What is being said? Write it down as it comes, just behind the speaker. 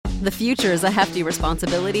The future is a hefty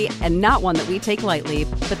responsibility and not one that we take lightly,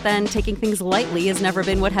 but then taking things lightly has never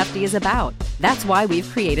been what Hefty is about. That's why we've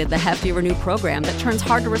created the Hefty Renew program that turns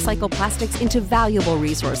hard-to-recycle plastics into valuable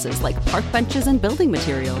resources like park benches and building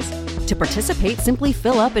materials. To participate, simply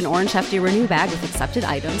fill up an orange Hefty Renew bag with accepted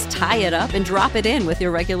items, tie it up, and drop it in with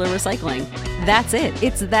your regular recycling. That's it.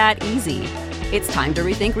 It's that easy. It's time to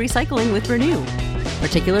rethink recycling with Renew.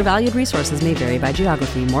 Particular valued resources may vary by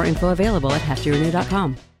geography. More info available at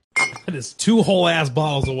heftyrenew.com. That is 2 whole ass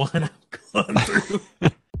bottles of wine I've gone through.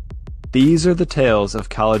 These are the tales of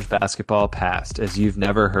college basketball past as you've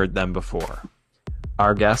never heard them before.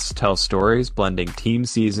 Our guests tell stories blending team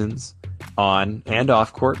seasons, on and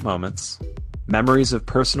off court moments, memories of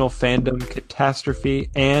personal fandom, catastrophe,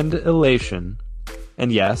 and elation,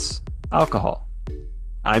 and yes, alcohol.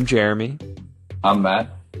 I'm Jeremy. I'm Matt.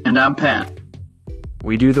 And I'm Pat.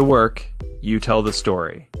 We do the work, you tell the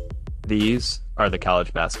story. These are the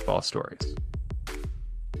college basketball stories.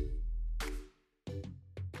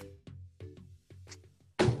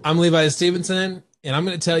 I'm Levi Stevenson, and I'm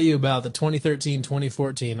going to tell you about the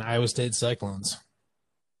 2013-2014 Iowa State Cyclones.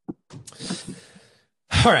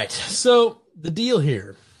 All right, so the deal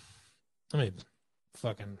here. I'm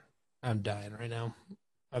dying right now.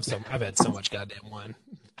 I've had so much goddamn wine.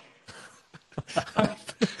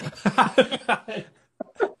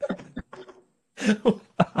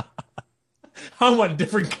 I'm on a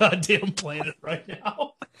different goddamn planet right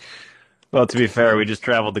now. Well, to be fair, we just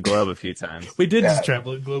traveled the globe a few times. We did just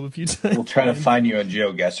travel the globe a few times. We'll try to find you a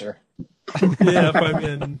GeoGuessr. Yeah, find me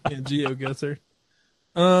in GeoGuessr.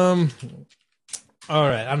 All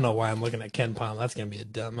right, I don't know why I'm looking at Ken Palm. That's gonna be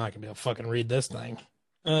I'm not gonna be able to fucking read this thing.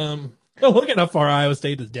 Look at how far Iowa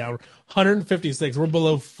State is down. 156. We're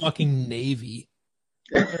below fucking Navy.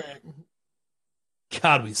 All right.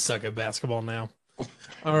 God, we suck at basketball now.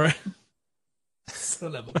 All right.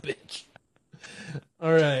 Son of a bitch.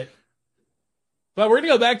 All right. But we're going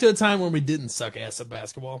to go back to a time when we didn't suck ass at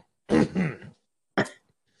basketball.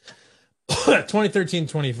 2013,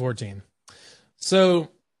 2014. So,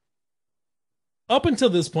 up until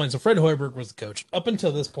this point, so Fred Hoiberg was the coach. Up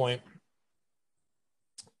until this point,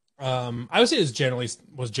 I would say it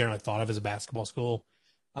was generally thought of as a basketball school.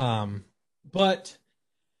 But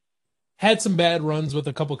had some bad runs with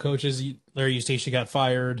a couple coaches. Larry Eustacia got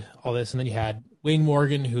fired, all this. And then you had Wayne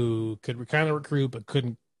Morgan, who could kind of recruit but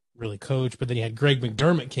couldn't really coach. But then you had Greg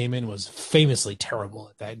McDermott came in, was famously terrible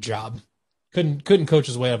at that job. Couldn't coach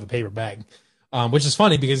his way out of a paper bag, which is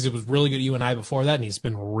funny because he was really good at UNI before that, and he's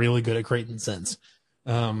been really good at Creighton since.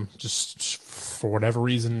 Just for whatever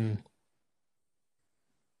reason,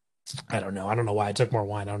 I don't know. I don't know why I took more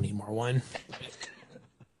wine. I don't need more wine.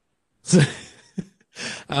 So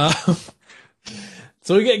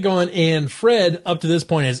we get going, and Fred, up to this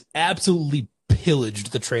point, has absolutely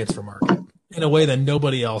pillaged the transfer market in a way that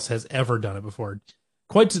nobody else has ever done it before.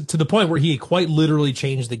 Quite to the point where he quite literally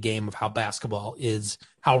changed the game of how basketball is,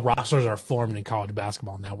 how rosters are formed in college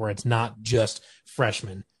basketball now, where it's not just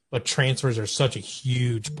freshmen, but transfers are such a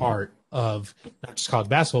huge part of not just college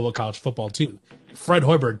basketball, but college football too. Fred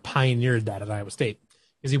Hoiberg pioneered that at Iowa State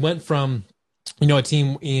because he went from, a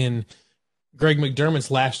team in Greg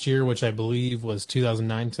McDermott's last year, which I believe was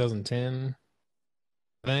 2009, 2010,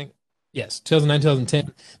 I think. Yes, 2009,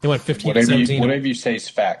 2010. They went 15-17. Whatever you say is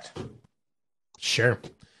fact. Sure.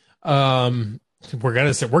 We're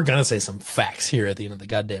gonna say some facts here at the end of the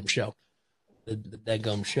goddamn show. The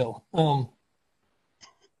daggum show. More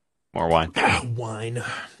wine. Wine.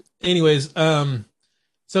 Anyways, so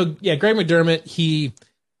yeah, Greg McDermott, he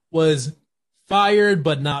was fired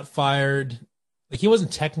but not fired. Like, he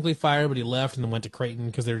wasn't technically fired, but he left and then went to Creighton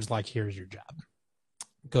because they're just like, here's your job.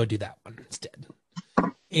 Go do that one instead.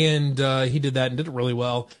 And he did that and did it really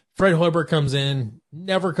well. Fred Hoiberg comes in,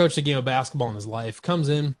 never coached a game of basketball in his life, comes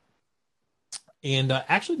in and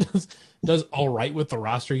actually does all right with the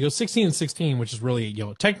roster. He goes 16-16, which is really,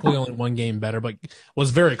 technically only one game better, but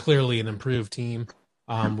was very clearly an improved team,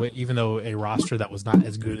 even though a roster that was not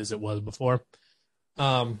as good as it was before.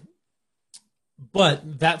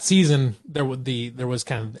 But that season, there was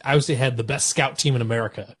kind of, I would say, had the best scout team in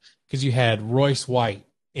America because you had Royce White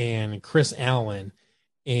and Chris Allen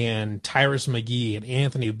and Tyrus McGee and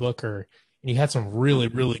Anthony Booker, and you had some really,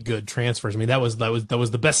 really good transfers. I mean, that was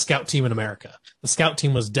the best scout team in America. The scout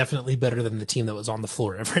team was definitely better than the team that was on the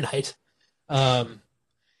floor every night. And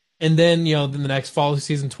then, then the next fall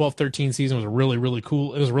season, 12-13 season was really, really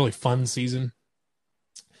cool. It was a really fun season.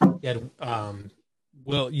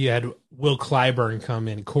 You had Will Clyburn come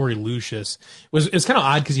in, Corey Lucius. It's kind of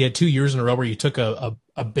odd because you had 2 years in a row where you took a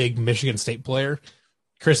big Michigan State player,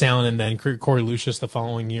 Chris Allen, and then Corey Lucius the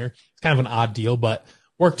following year. It's kind of an odd deal, but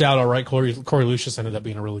worked out all right. Corey Lucius ended up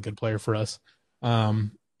being a really good player for us.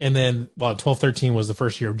 And then, 12-13 was the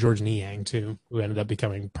first year of George Niang, too, who ended up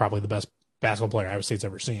becoming probably the best basketball player Iowa State's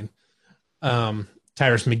ever seen. Tyrus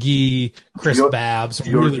McGee, Chris Babb,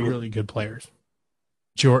 really, really good players.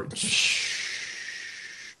 Don't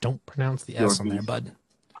pronounce the S on there, bud.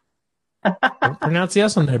 Don't pronounce the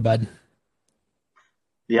S on there, bud.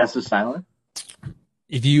 The S is silent?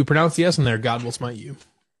 If you pronounce the S on there, God will smite you.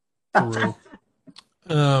 For real.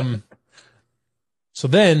 So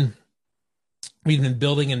then we've been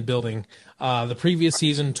building and building. The previous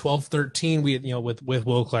season, 12-13, we with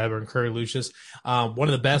Will Claiborne and Curry Lucius, one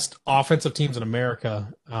of the best offensive teams in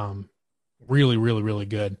America. Really, really, really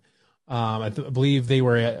good. I believe they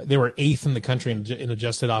were eighth in the country in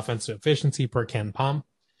adjusted offensive efficiency per Ken Palm.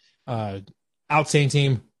 Outstanding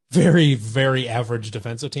team, very, very average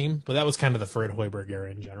defensive team, but that was kind of the Fred Hoiberg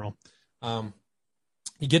era in general.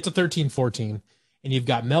 You get to 13-14, and you've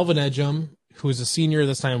got Melvin Ejim, who is a senior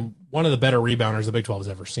this time, one of the better rebounders the Big 12 has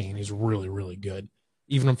ever seen. He's really, really good,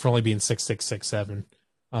 even for only being 6'6",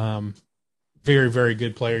 6'7". Very, very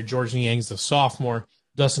good player. George Niang's the sophomore.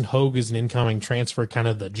 Dustin Hogue is an incoming transfer, kind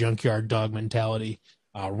of the junkyard dog mentality.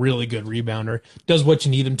 Really good rebounder. Does what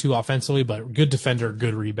you need him to offensively, but good defender,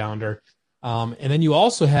 good rebounder. And then you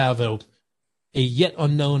also have a yet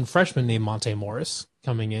unknown freshman named Monte Morris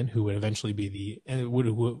coming in, who would eventually be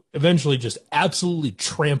would eventually just absolutely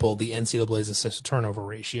trample the NCAA's assist turnover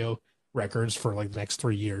ratio records for like the next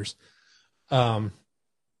 3 years. You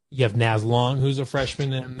have Naz Long, who's a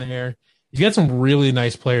freshman in there. You got some really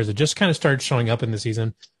nice players that just kind of started showing up in the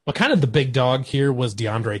season. But kind of the big dog here was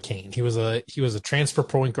DeAndre Kane. He was a transfer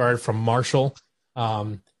point guard from Marshall. We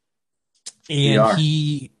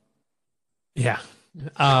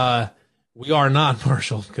are not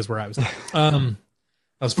Marshall because we're Iowa State.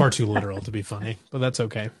 That was far too literal to be funny, but that's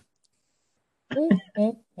okay.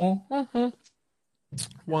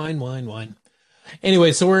 Wine.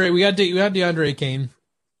 Anyway, so we got DeAndre Kane.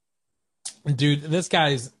 Dude, this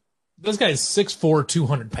guy's 6'4",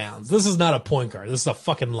 200 pounds. This is not a point guard. This is a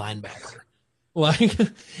fucking linebacker. Like,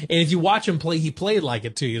 and if you watch him play, he played like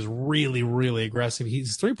it too. He was really, really aggressive.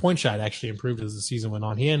 His 3-point shot actually improved as the season went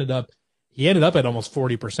on. He ended up at almost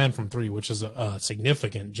 40% from three, which is a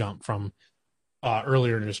significant jump from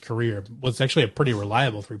earlier in his career. Was actually a pretty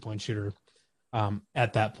reliable 3-point shooter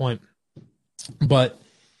at that point. But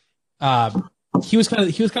he was kind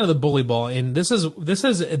of the bully ball, and this is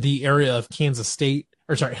the area of Kansas State.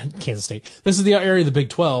 This is the area of the Big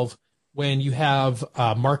 12 when you have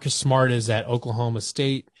Marcus Smart is at Oklahoma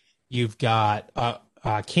State. You've got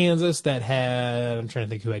Kansas that had, I'm trying to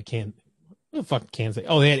think who had Kansas. Who the fuck Kansas?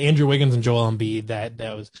 Oh, they had Andrew Wiggins and Joel Embiid. That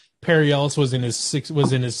was Perry Ellis was in his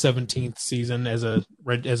 17th season as a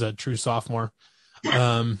true sophomore.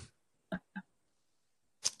 Had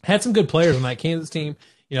some good players on that Kansas team.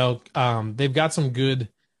 They've got some good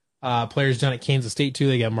players down at Kansas State too.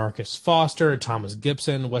 They got Marcus Foster, Thomas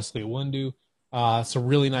Gibson, Wesley Wundu. Some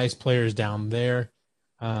really nice players down there.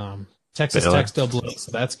 Texas Tech still blows,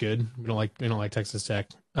 so that's good. We don't like Texas Tech.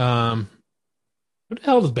 Who the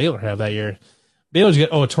hell does Baylor have that year? Baylor's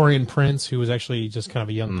got Torian Prince, who was actually just kind of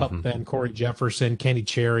a young pup then. Corey Jefferson, Kenny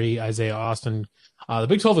Cherry, Isaiah Austin. The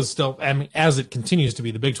Big 12 is still, as it continues to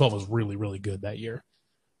be, the Big 12 was really, really good that year.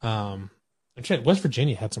 West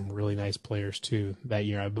Virginia had some really nice players too that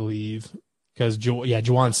year, I believe, because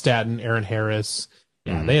Juwan Staten, Aaron Harris,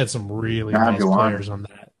 they had some really nice players on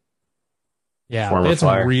that. Yeah, they had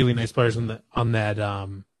some really nice players on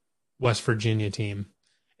that West Virginia team.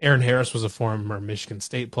 Aaron Harris was a former Michigan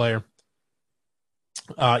State player.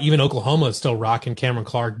 Even Oklahoma is still rocking Cameron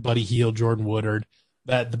Clark, Buddy Hield, Jordan Woodard.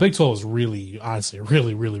 That the Big 12 was really, honestly,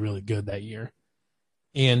 really, really, really good that year.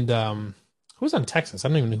 And who was on Texas? I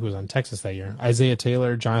don't even know who was on Texas that year. Isaiah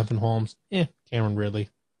Taylor, Jonathan Holmes, Cameron Ridley,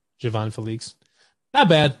 Javon Felix. Not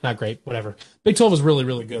bad, not great, whatever. Big 12 was really,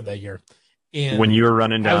 really good that year. And when you were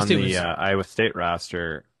running down the Iowa State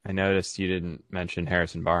roster, I noticed you didn't mention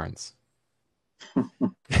Harrison Barnes.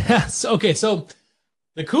 So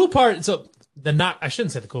the cool part, I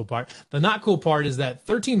shouldn't say the cool part. The not cool part is that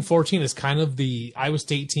 13-14 is kind of the Iowa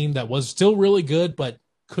State team that was still really good, but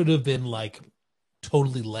could have been like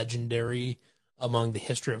totally legendary among the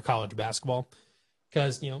history of college basketball.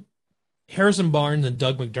 Because, Harrison Barnes and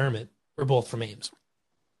Doug McDermott were both from Ames.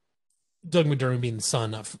 Doug McDermott being the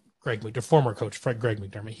son of Greg McDermott, former coach Greg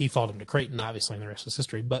McDermott. He followed him to Creighton, obviously, and the rest is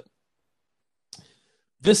history. But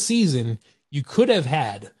this season, you could have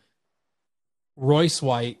had Royce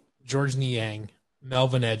White, George Niang,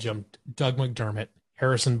 Melvin Ejim, Doug McDermott,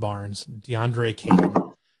 Harrison Barnes, DeAndre Kane.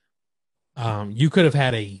 You could have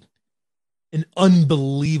had an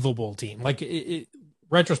unbelievable team. Like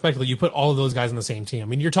retrospectively, you put all of those guys on the same team. I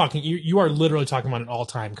mean, you are literally talking about an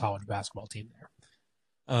all-time college basketball team there.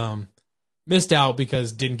 Missed out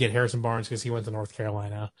because didn't get Harrison Barnes because he went to North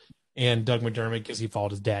Carolina, and Doug McDermott because he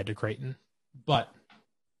followed his dad to Creighton. But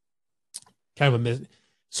kind of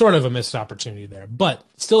a missed opportunity there. But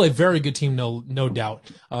still a very good team, no doubt.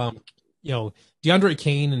 DeAndre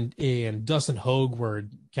Kane and Dustin Hogue were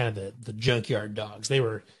kind of the junkyard dogs. They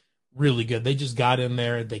were really good. They just got in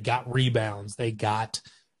there. They got rebounds. They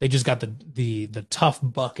just got the tough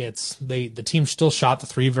buckets. The team still shot the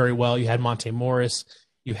three very well. You had Monte Morris.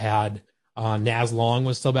 You had Naz Long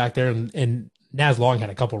was still back there, and Naz Long had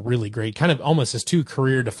a couple really great, kind of almost his 2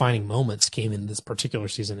 career-defining moments came in this particular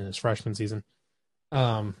season, in his freshman season.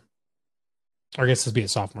 Or I guess this would be a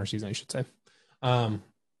sophomore season, I should say.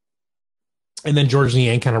 And then Georges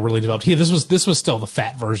Niang kind of really developed. This was still the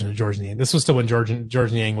fat version of Georges Niang. This was still when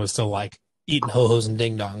Georges Niang was still like eating ho-hos and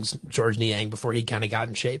ding-dongs, Georges Niang, before he kind of got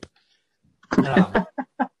in shape.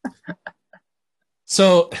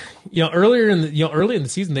 So, early in the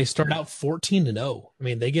season, they start out 14-0. I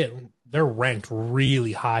mean, they're ranked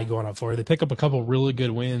really high going up forward. They pick up a couple really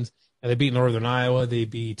good wins, and they beat Northern Iowa. They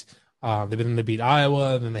beat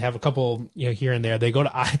Iowa, and then they have a couple, here and there. They go to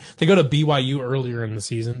BYU earlier in the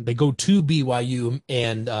season. They go to BYU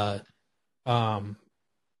and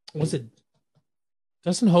was it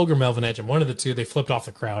Dustin Hogue or Melvin Edgem? One of the two. They flipped off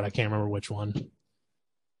the crowd. I can't remember which one.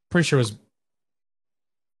 Pretty sure it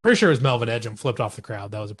was Melvin Edgem flipped off the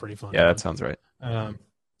crowd. That was a pretty fun. Yeah, that sounds right.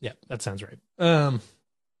 Yeah, that sounds right. And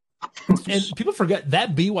people forget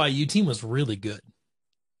that BYU team was really good.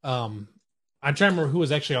 I'm trying to remember who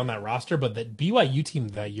was actually on that roster, but that BYU team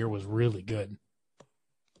that year was really good.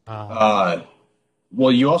 Well,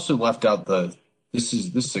 you also left out this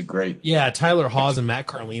is a great. Yeah, Tyler Hawes and Matt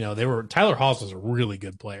Carlino. Tyler Hawes was a really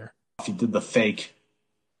good player. He did the fake.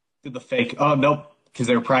 Oh nope, because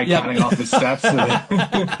they were probably counting off the steps.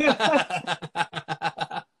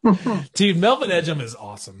 Dude, Melvin Edgem is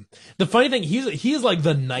awesome. The funny thing, he's like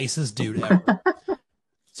the nicest dude ever.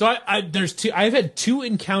 So I've had 2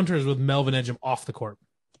 encounters with Melvin Edgem off the court.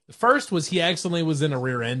 The first was he accidentally was in a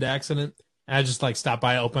rear end accident, and I just like stopped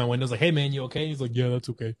by, opened my windows, like, "Hey man, you okay?" He's like, "Yeah, that's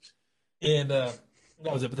okay." And that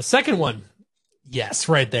was it. But the second one, yes,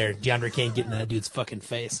 right there, DeAndre Kane getting in that dude's fucking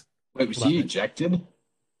face. Wait, was he ejected?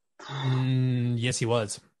 Yes, he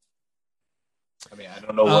was. I mean, I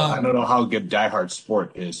don't know how good Die Hard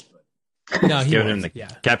Sport is, but no, he giving was. him the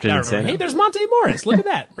Captain Insane. Hey, there's Monte Morris. Look at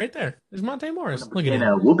that right there. There's Monte Morris. Look at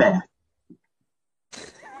him. Whoop-a.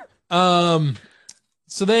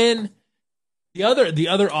 So then the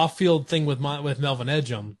other off-field thing with Melvin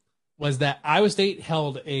Edgem was that Iowa State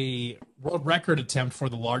held a world record attempt for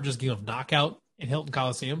the largest game of knockout in Hilton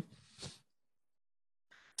Coliseum.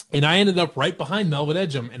 And I ended up right behind Melvin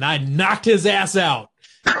Edgem, and I knocked his ass out.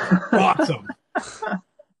 Awesome.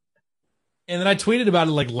 And then I tweeted about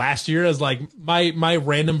it like last year as like my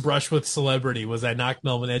random brush with celebrity was I knocked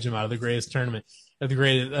Melvin Edgem out of the greatest tournament,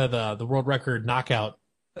 the world record knockout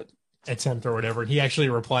attempt or whatever. And he actually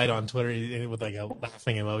replied on Twitter with like a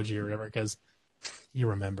laughing emoji or whatever because he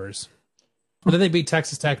remembers. But then they beat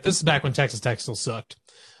Texas Tech. This is back when Texas Tech still sucked.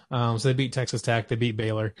 So they beat Texas Tech. They beat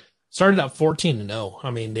Baylor. Started out 14-0.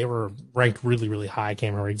 I mean, they were ranked really, really high. I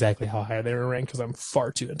can't remember exactly how high they were ranked because I'm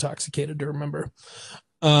far too intoxicated to remember.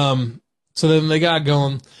 So then they got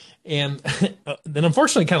going, and then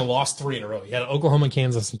unfortunately kind of lost 3 in a row. You had Oklahoma,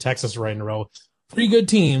 Kansas, and Texas right in a row. 3 good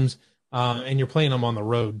teams, and you're playing them on the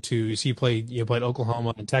road too. So you played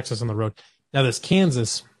Oklahoma and Texas on the road. Now this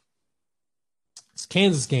Kansas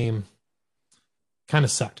game kind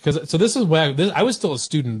of sucked because this is where I was still a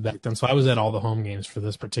student back then, so I was at all the home games for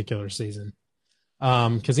this particular season.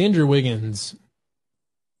 Because Andrew Wiggins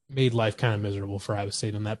made life kind of miserable for Iowa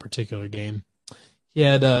State in that particular game. He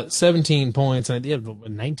had 17 points and he had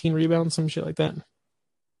 19 rebounds, some shit like that.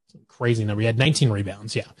 Some crazy number. He had 19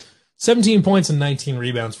 rebounds, yeah. 17 points and 19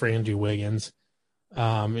 rebounds for Andrew Wiggins.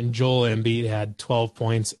 And Joel Embiid had 12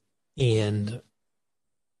 points and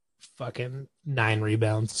fucking 9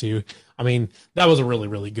 rebounds too. I mean, that was a really,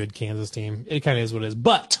 really good Kansas team. It kind of is what it is.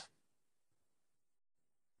 But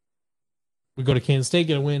we go to Kansas State,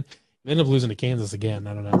 get a win. We end up losing to Kansas again.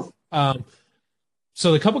 I don't know.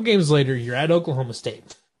 So a couple games later, you're at Oklahoma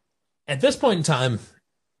State. At this point in time,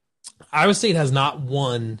 Iowa State has not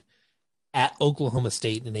won at Oklahoma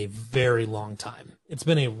State in a very long time. It's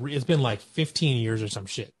been like 15 years or some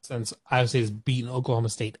shit since Iowa State has beaten Oklahoma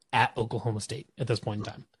State at Oklahoma State at this point in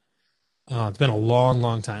time. It's been a long,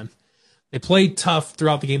 long time. They played tough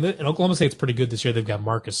throughout the game, and Oklahoma State's pretty good this year. They've got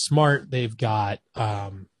Marcus Smart. They've got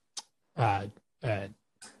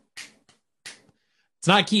it's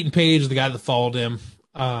not Keaton Page, the guy that followed him.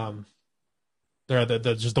 They're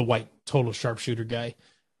just the white total sharpshooter guy.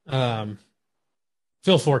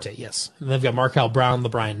 Phil Forte, yes. And they've got Markel Brown,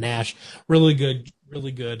 LeBron Nash. Really good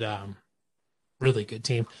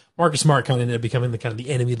team. Marcus Smart kind of ended up becoming the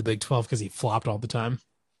enemy of the Big 12 because he flopped all the time.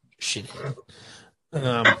 Shit.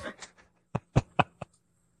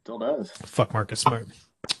 Still does. Fuck Marcus Smart.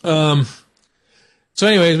 So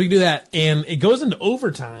anyways, we do that, and it goes into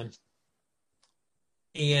overtime.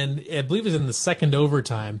 And I believe it's in the second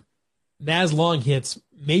overtime. Naz Long hits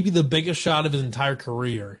maybe the biggest shot of his entire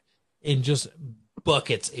career and just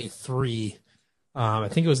buckets a three. I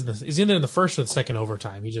think it's either in the first or the second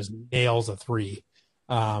overtime. He just nails a three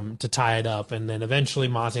to tie it up. And then eventually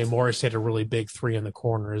Monte Morris hit a really big three in the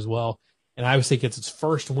corner as well. And Iowa State gets its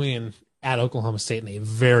first win at Oklahoma State in a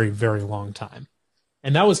very, very long time.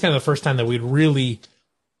 And that was kind of the first time that it wasn't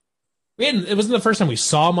the first time we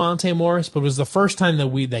saw Monte Morris, but it was the first time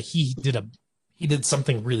that he did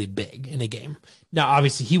something really big in a game. Now,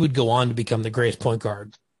 obviously, he would go on to become the greatest point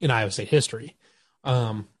guard in Iowa State history.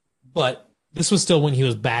 But this was still when he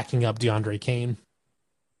was backing up DeAndre Kane,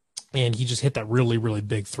 and he just hit that really, really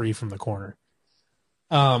big three from the corner.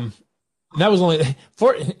 That was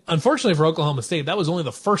unfortunately for Oklahoma State, that was only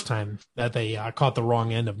the first time that they caught the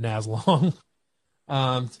wrong end of Naz Long.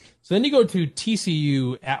 So then you go to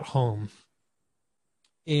TCU at home,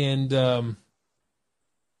 and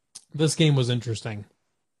this game was interesting.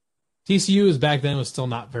 TCU back then was still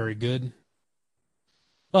not very good,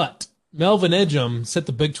 but Melvin Ejim set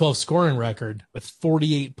the Big 12 scoring record with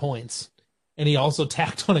 48 points, and he also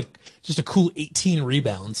tacked on just a cool 18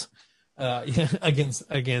 rebounds against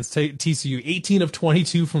TCU. 18 of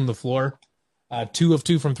 22 from the floor, 2 of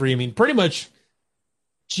 2 from three. I mean, pretty much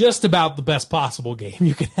just about the best possible game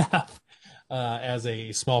you could have as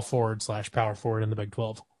a small forward / power forward in the Big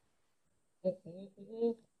 12.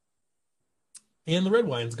 And the red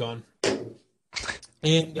wine's gone.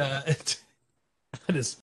 And that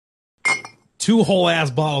is 2 whole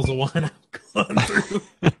ass bottles of wine I've gone through.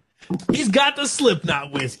 He's got the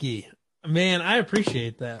Slipknot whiskey. Man, I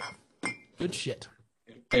appreciate that. Good shit.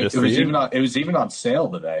 It was even on sale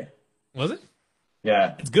today. Was it?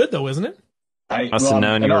 Yeah. It's good though, isn't it? I'm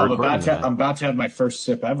about to have my first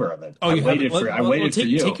sip ever of it. Oh, I waited for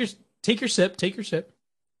you. Take your sip. Take your sip.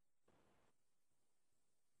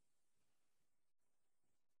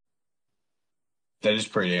 That is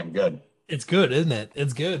pretty damn good. It's good, isn't it?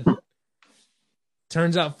 It's good.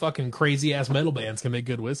 Turns out fucking crazy ass metal bands can make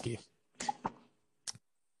good whiskey.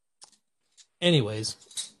 Anyways,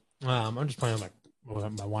 I'm just playing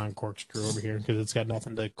with my wine corkscrew over here because it's got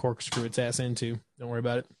nothing to corkscrew its ass into. Don't worry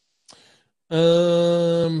about it.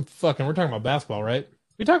 Fucking, we're talking about basketball, right?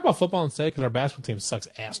 We talk about football instead because our basketball team sucks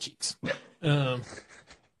ass cheeks. You're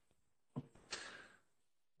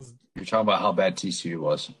talking about how bad TCU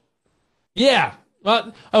was. Yeah.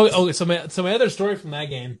 So my other story from that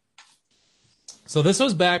game. So this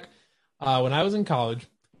was back when I was in college,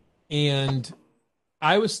 and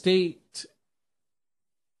Iowa State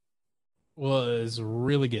was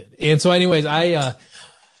really good. And so, anyways, I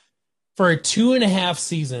for 2.5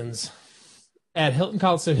 seasons at Hilton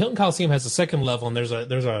Coliseum. Hilton Coliseum has a second level, and there's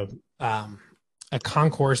a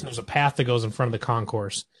concourse, and there's a path that goes in front of the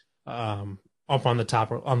concourse up on the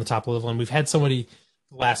top level. And we've had somebody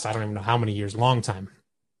last, I don't even know how many years, long time,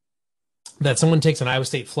 that someone takes an Iowa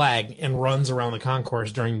State flag and runs around the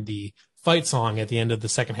concourse during the fight song at the end of the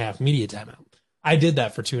second half media timeout. I did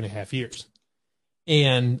that for 2.5 years.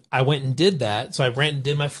 And I went and did that. So I went and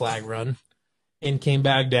did my flag run and came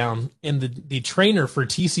back down. And the trainer for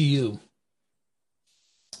TCU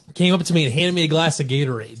came up to me and handed me a glass of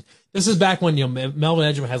Gatorade. This is back when, Melvin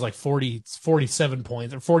Ejim has like 47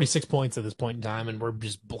 points or 46 points at this point in time, and we're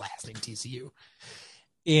just blasting TCU.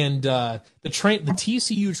 And the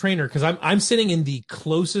TCU trainer, because I'm sitting in the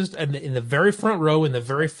closest and in the very front row in the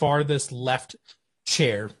very farthest left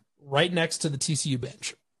chair, right next to the TCU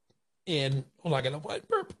bench. And hold on, I got a white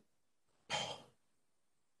burp.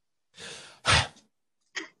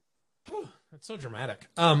 That's so dramatic.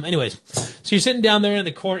 Anyways, so you're sitting down there in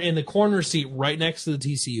the corner seat right next to the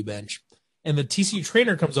TCU bench, and the TCU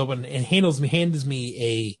trainer comes over and hands me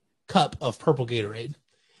a cup of purple Gatorade,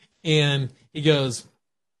 and he goes,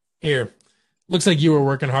 "Here, looks like you were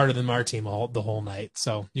working harder than our team the whole night,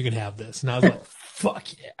 so you can have this." And I was like, "Fuck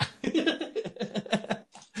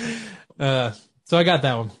yeah!" So I got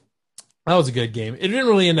that one. That was a good game. It didn't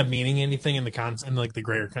really end up meaning anything in the the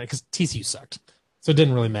greater because TCU sucked, so it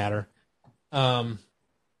didn't really matter. So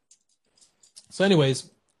anyways,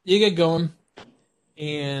 you get going,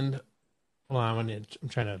 and hold on, I'm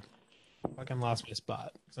trying to fucking lost my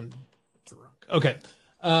spot because I'm drunk. Okay.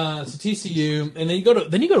 So TCU, and then you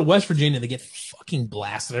go to West Virginia. They get fucking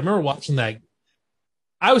blasted. I remember watching that.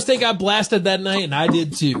 Iowa State got blasted that night, and I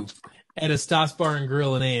did too. At Estas Bar and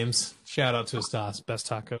Grill in Ames. Shout out to Estas, best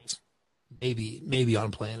tacos, maybe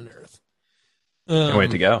on planet Earth. Can't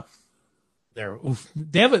wait to go.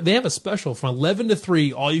 They have a special from 11 to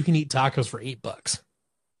 3. All you can eat tacos for $8.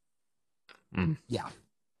 Yeah,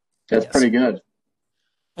 that's pretty good.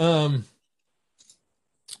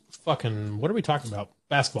 Fucking, what are we talking about?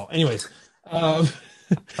 Basketball. Anyways,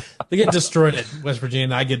 they get destroyed at West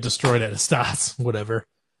Virginia. I get destroyed at Estats. Whatever.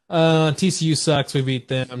 TCU sucks. We beat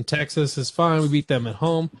them. Texas is fine. We beat them at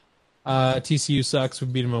home. TCU sucks. We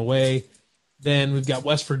beat them away. Then we've got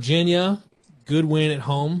West Virginia. Good win at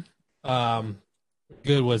home.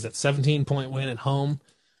 Good was it 17-point win at home.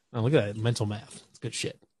 Oh, look at that mental math. It's good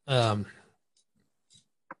shit. Yeah,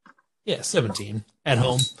 17 at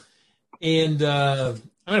home. And I'm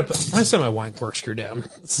gonna set my wine corkscrew down.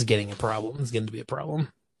 This is getting a problem. It's getting to be a problem.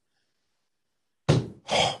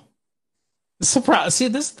 This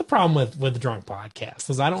is the problem with the drunk podcast,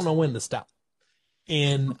 is I don't know when to stop.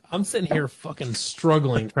 And I'm sitting here fucking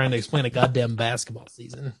struggling trying to explain a goddamn basketball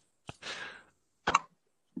season.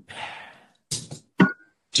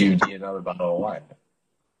 Do you need another bottle of wine?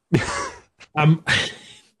 I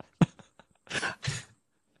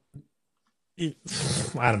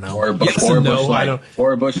don't know. Or a Busch Light.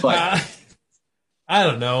 Or a Busch Light. I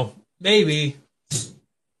don't know. Maybe.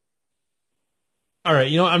 All right.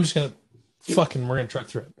 You know what? I'm just going to we're going to truck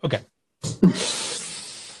through it. Okay.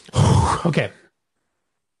 Okay.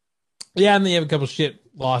 Yeah, and they have a couple shit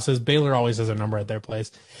losses. Baylor always has a number at their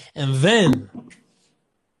place. And then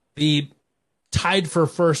the tied for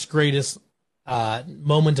first greatest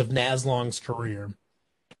moment of Naslong's career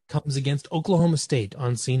comes against Oklahoma State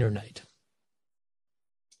on senior night.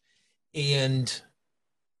 And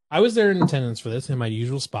I was there in attendance for this in my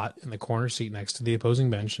usual spot in the corner seat next to the opposing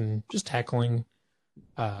bench and just tackling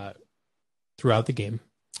throughout the game.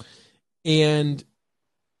 And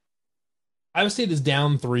Iowa State is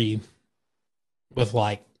down 3 with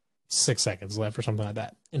like 6 seconds left or something like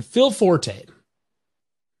that. And Phil Forte,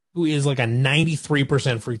 who is like a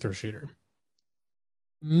 93% free throw shooter,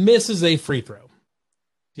 misses a free throw.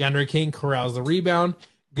 DeAndre King corrals the rebound,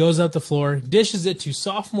 goes up the floor, dishes it to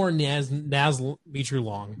sophomore Naz Mitru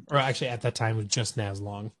Long, or actually at that time it was just Naz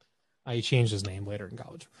Long. He changed his name later in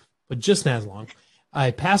college, but just Naz Long.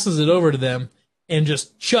 Passes it over to them and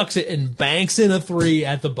just chucks it and banks in a 3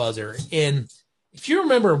 at the buzzer. And if you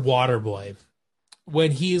remember Waterboy,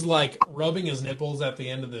 when he's like rubbing his nipples at the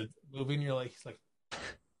end of the movie, and you're he's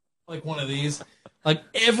like one of these, like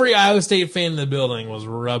every Iowa State fan in the building was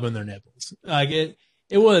rubbing their nipples. Like it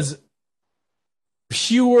was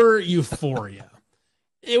pure euphoria.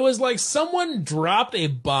 It was like someone dropped a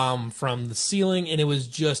bomb from the ceiling and it was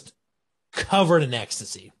just covered in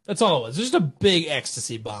ecstasy. That's all it was. Just a big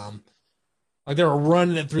ecstasy bomb. Like they were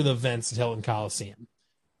running it through the vents at Hilton Coliseum.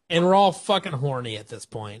 And we're all fucking horny at this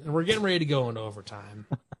point. And we're getting ready to go into overtime.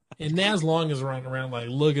 And Naz Long is running around like,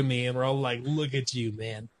 look at me. And we're all like, look at you,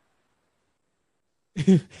 man.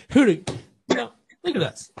 Look at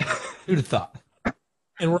us. Who'd have thought?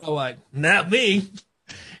 And we're all like, not me.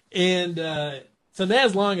 And so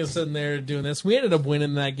Naz Long is sitting there doing this. We ended up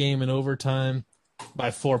winning that game in overtime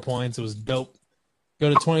by 4 points. It was dope. Go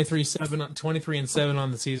to 23-7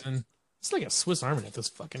 on the season. It's like a Swiss Army knife, this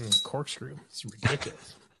fucking corkscrew. It's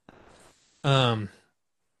ridiculous.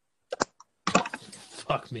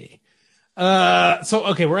 Fuck me. So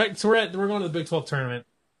okay, we're going to the Big 12 tournament.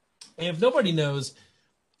 And if nobody knows,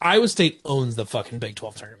 Iowa State owns the fucking Big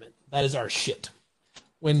 12 tournament. That is our shit.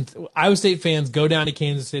 When Iowa State fans go down to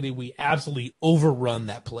Kansas City, we absolutely overrun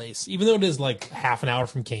that place. Even though it is like half an hour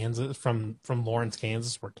from Kansas, from Lawrence,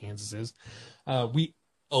 Kansas, where Kansas is, we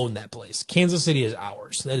own that place. Kansas City is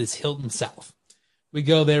ours. That is Hilton South. We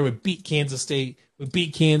go there, we beat Kansas State, we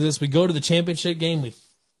beat Kansas, we go to the championship game, we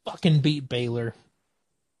fucking beat Baylor.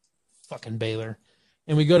 Fucking Baylor.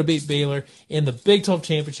 And we go to beat Baylor in the Big 12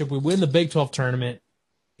 championship. We win the Big 12 tournament.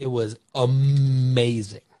 It was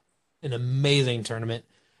amazing. An amazing tournament.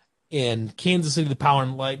 And Kansas City, the Power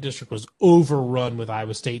and Light District, was overrun with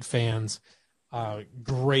Iowa State fans.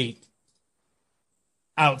 Great,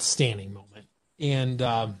 outstanding moment. And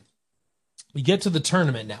we get to the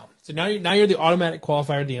tournament now. So now you're the automatic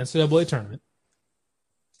qualifier to the NCAA tournament.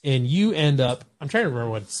 And you end up, I'm trying to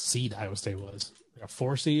remember what seed Iowa State was. Like a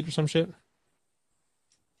 4 seed or some shit?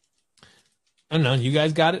 I don't know. You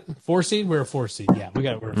guys got it? 4 seed? We're a 4 seed. Yeah,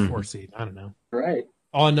 we're a 4 seed. I don't know. Right.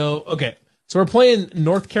 Oh, no. Okay. So we're playing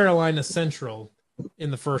North Carolina Central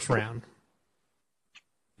in the first round.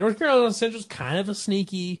 North Carolina Central's kind of a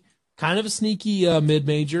sneaky kind of a sneaky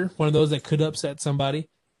mid-major, one of those that could upset somebody.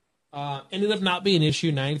 Ended up not being an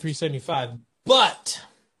issue, 93-75. But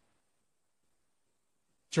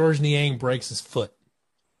George Niang breaks his foot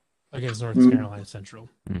against North Carolina Central.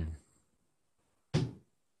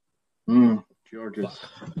 George's.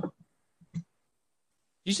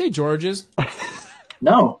 You say George's?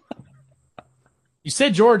 No. You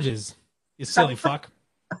said George's, you silly fuck.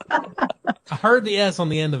 I heard the S on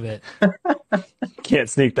the end of it. Can't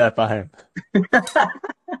sneak that by him.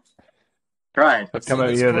 Try it. Let's come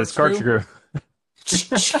at you in this corkscrew.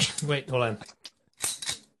 Wait, hold on.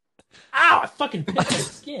 Ow, I fucking picked my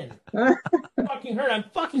skin. Fucking hurt. I'm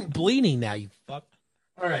fucking bleeding now, you fuck.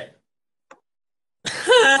 All right.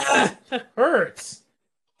 That hurts.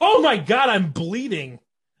 Oh my god, I'm bleeding.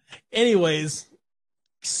 Anyways,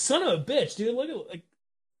 son of a bitch, dude. Look at like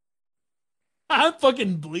I'm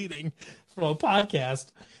fucking bleeding from a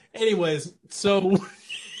podcast. Anyways, so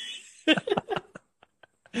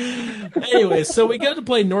so we get to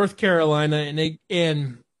play North Carolina,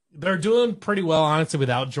 and they're doing pretty well, honestly,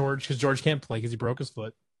 without George, because George can't play because he broke his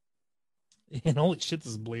foot. And holy shit,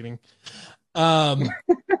 this is bleeding. I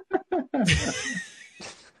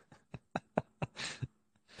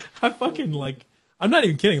fucking I'm not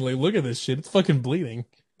even kidding. Like, look at this shit. It's fucking bleeding.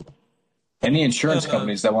 Any insurance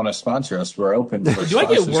companies that want to sponsor us, we're open for do I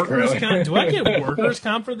get workers comp? Do I get workers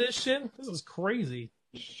comp for this shit? This is crazy.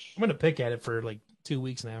 I'm gonna pick at it for like 2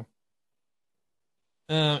 weeks now.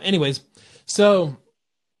 Anyways, so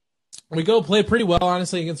we go play pretty well,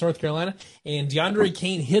 honestly, against North Carolina, and DeAndre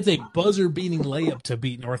Kane hits a buzzer-beating layup to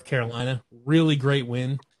beat North Carolina. Really great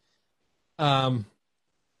win. And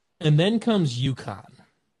then comes UConn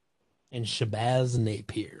and Shabazz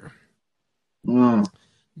Napier.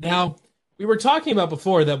 Now, we were talking about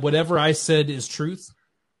before that whatever I said is truth.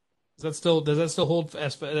 Does that still hold?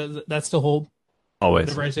 That still hold? Always.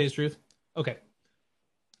 Whatever I say is truth? Okay.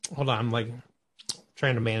 Hold on. I'm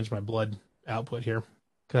trying to manage my blood output here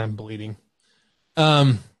because I'm bleeding.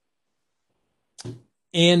 And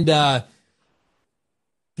the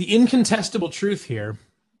incontestable truth here,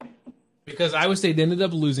 because Iowa State ended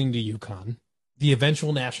up losing to UConn, the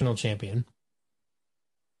eventual national champion.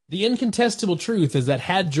 The incontestable truth is that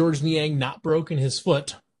had George Niang not broken his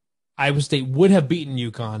foot, Iowa State would have beaten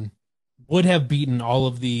UConn, would have beaten all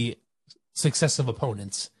of the successive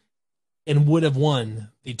opponents, and would have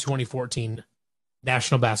won the 2014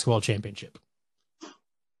 National Basketball Championship.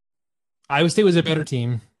 Iowa State was a better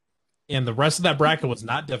team, and the rest of that bracket was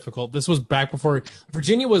not difficult. This was back before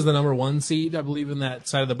Virginia was the number 1 seed, I believe, in that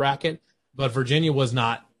side of the bracket, but Virginia was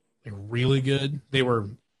not really good. They were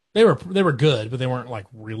good, but they weren't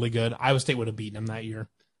really good. Iowa State would have beaten them that year.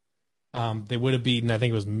 They would have beaten, I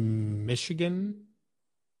think it was Michigan.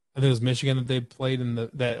 I think it was Michigan that they played in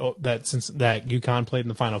that UConn played in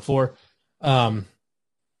the Final Four. Right?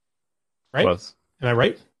 Close. Am I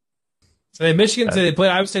right? So they Michigan. So they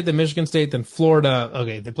played Iowa State, then Michigan State, then Florida.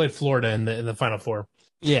 Okay, they played Florida in the Final Four.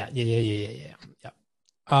 Yeah.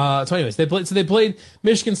 So anyways, they played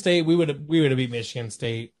Michigan State. We would have beat Michigan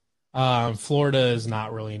State. Florida is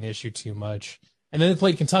not really an issue too much. And then they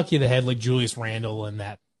played Kentucky that had Julius Randle and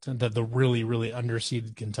the really, really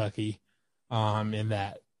underseeded Kentucky, in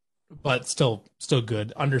that, but still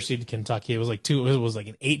good underseeded Kentucky. It was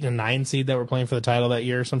an 8 and a 9 seed that were playing for the title that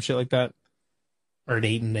year, or some shit like that, or an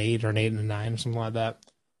 8 and 8 or an 8 and 9 or something like that.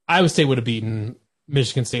 Iowa State would have beaten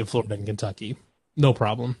Michigan State, Florida, and Kentucky, no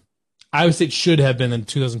problem. Iowa State should have been the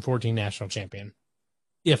 2014 national champion,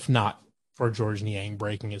 if not for George Niang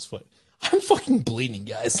breaking his foot. I'm fucking bleeding,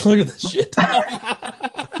 guys. Look at this shit.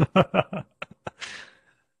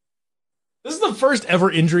 This is the first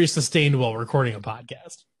ever injury sustained while recording a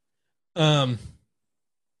podcast.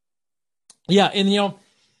 Yeah, and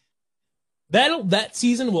that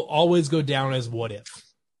season will always go down as what if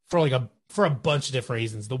for a bunch of different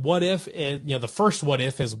reasons. The what if, the first what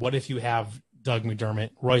if is what if you have Doug McDermott,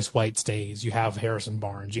 Royce White stays, you have Harrison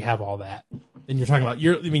Barnes, you have all that. And you're talking about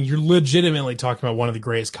you're legitimately talking about one of the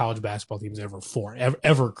greatest college basketball teams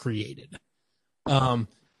ever created.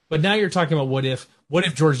 But now you're talking about what if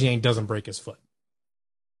George Niang doesn't break his foot?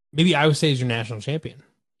 Maybe Iowa State is your national champion.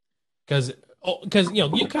 Because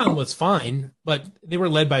UConn was fine, but they were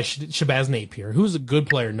led by Shabazz Napier, who's a good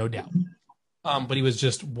player, no doubt. But he was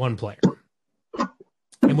just one player.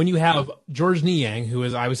 And when you have George Niang, who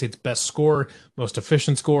is Iowa State's best scorer, most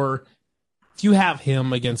efficient scorer, if you have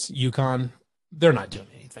him against UConn, they're not doing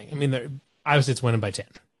anything. I mean, Iowa State's winning by 10.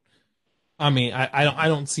 I mean, I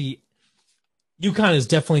don't see. UConn is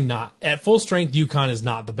definitely not at full strength. UConn is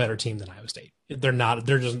not the better team than Iowa State. They're not.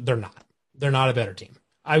 They're not a better team.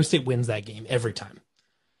 Iowa State wins that game every time.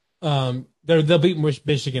 They'll beat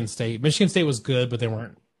Michigan State. Michigan State was good, but they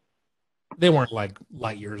weren't like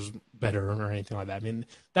light years better or anything like that. I mean,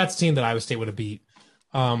 that's a team that Iowa State would have beat.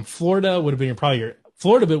 Florida would have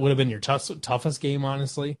been your toughest game,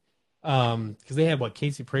 honestly, because they had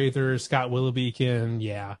Casey Prather, Scott Willoughby,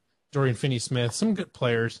 Dorian Finney-Smith, some good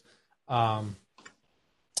players.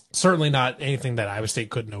 Certainly not anything that Iowa State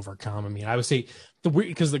couldn't overcome. I mean, Iowa State,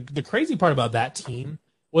 because the crazy part about that team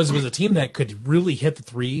was it was a team that could really hit the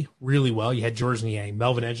three really well. You had Georges Niang,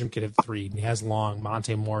 Melvin Ejim could hit the three, Niaz Long,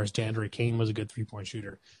 Monte Morris, DeAndre Kane was a good three-point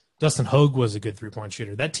shooter. Dustin Hogue was a good three-point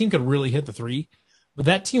shooter. That team could really hit the three, but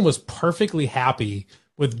that team was perfectly happy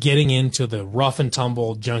with getting into the rough and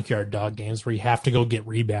tumble junkyard dog games where you have to go get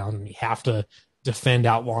rebound and you have to defend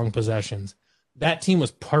out long possessions. That team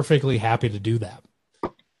was perfectly happy to do that.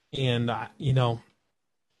 And,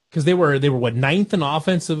 because they were ninth in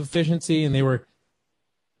offensive efficiency and they were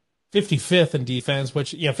 55th in defense,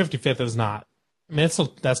 which 55th is not. I mean,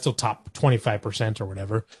 that's still top 25% or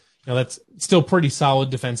whatever. That's still pretty solid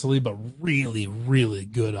defensively, but really, really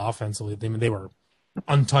good offensively. I mean, they were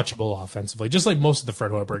untouchable offensively, just like most of the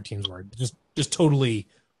Fred Hoiberg teams were. Just totally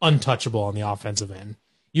untouchable on the offensive end.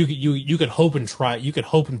 You could hope and try. You could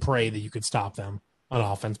hope and pray that you could stop them on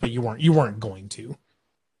offense, but you weren't going to.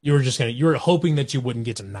 You were hoping that you wouldn't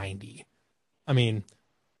get to 90. I mean,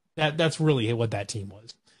 that's really what that team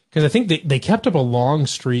was. Because I think they kept up a long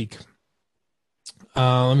streak.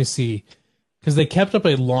 Let me see. Because they kept up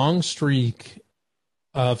a long streak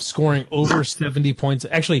of scoring over 70 points.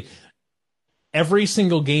 Actually, every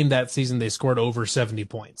single game that season, they scored over 70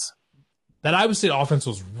 points. That Iowa State offense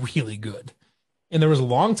was really good. And there was a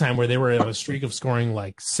long time where they were in a streak of scoring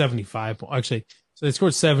like 75. Actually, so they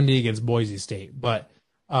scored 70 against Boise State. But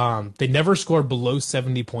they never scored below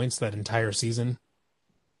 70 points that entire season.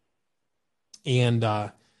 And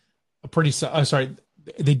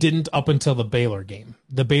they didn't up until the Baylor game.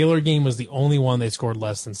 The Baylor game was the only one they scored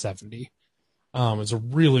less than 70. It's a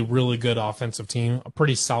really, really good offensive team, a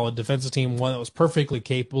pretty solid defensive team, one that was perfectly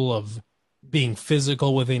capable of being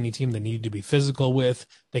physical with any team they needed to be physical with.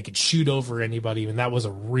 They could shoot over anybody, and that was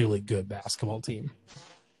a really good basketball team.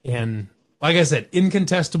 And like I said,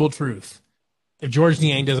 incontestable truth. If Georges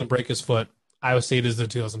Niang doesn't break his foot, Iowa State is the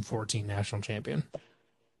 2014 national champion.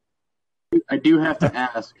 I do have to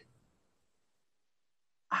ask,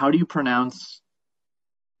 how do you pronounce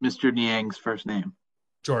Mr. Niang's first name?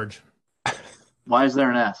 George. Why is there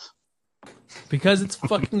an S? Because it's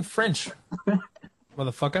fucking French,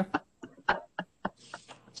 motherfucker.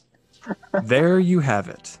 There you have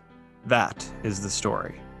it. That is the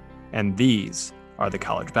story. And these are the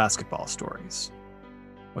college basketball stories.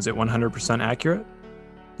 Was it 100% accurate?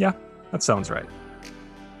 Yeah, that sounds right.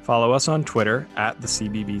 Follow us on Twitter at the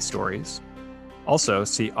CBB Stories. Also,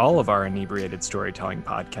 see all of our inebriated storytelling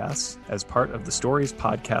podcasts as part of the Stories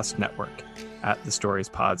Podcast Network at the Stories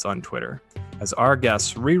Pods on Twitter, as our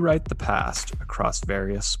guests rewrite the past across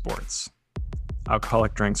various sports.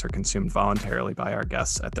 Alcoholic drinks are consumed voluntarily by our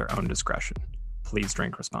guests at their own discretion. Please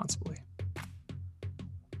drink responsibly.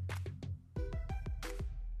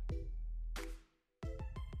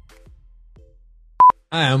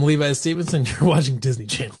 Hi, I'm Levi Stevenson. You're watching Disney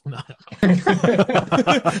Channel. No.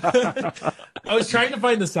 I was trying to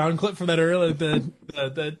find the sound clip from that earlier. I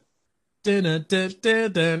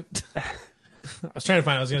was trying to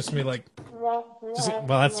find. I was going to be like, well,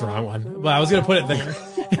 that's the wrong one. But I was going to put it there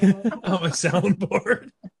on my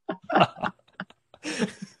soundboard. I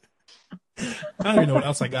don't even know what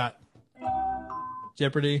else I got.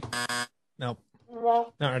 Jeopardy. Nope.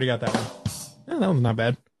 No, I already got that one. Yeah, that one's not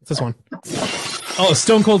bad. It's this one. Oh,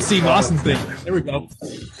 Stone Cold Steve Austin thing. There we go.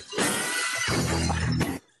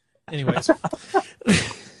 Anyways. I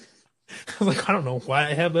was like, I don't know why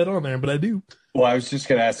I have that on there, but I do. Well, I was just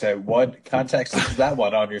going to ask that. What context is that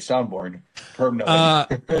one on your soundboard?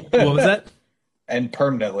 Permanently. What was that? And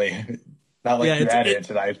permanently. Not like you added it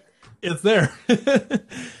tonight. It's there.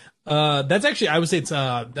 That's actually Iowa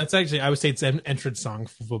State's entrance song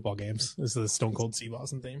for football games. This is the Stone Cold Steve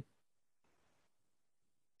Austin theme.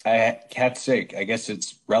 I have to say, I guess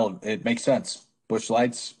it's relevant. It makes sense. Bush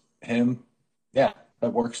Lights, him. Yeah,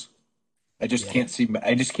 that works. I just can't see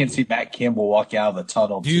Matt Campbell walking out of the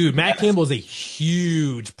tunnel. Dude, Matt Campbell is a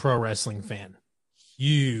huge pro wrestling fan.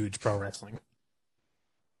 Huge pro wrestling.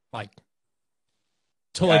 I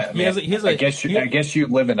guess you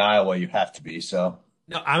live in Iowa. You have to be so.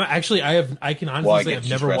 No, I can honestly say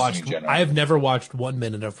I have never watched 1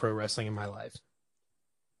 minute of pro wrestling in my life.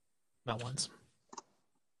 Not once.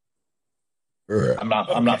 I'm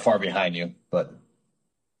not far behind you, but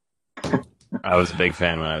I was a big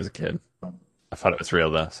fan when I was a kid. I thought it was real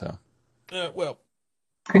though, so. Well,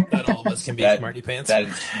 Not all of us can be That smarty pants. that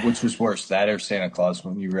is, which was worse, that or Santa Claus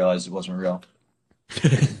when you realized it wasn't real?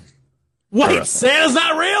 Wait, Santa's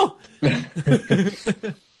not real?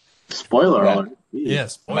 Spoiler Yeah. alert.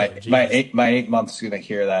 Yes. My 8 months gonna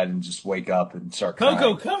hear that and just wake up and start crying.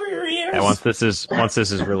 Coco, cover your ears. And once this is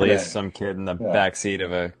released, Yeah. some kid in the Yeah. backseat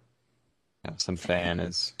of some fan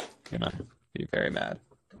is gonna be very mad.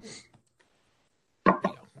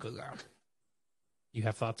 Good girl. You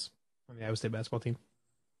have thoughts on the Iowa State basketball team?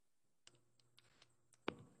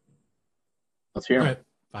 Let's hear All 'em. right,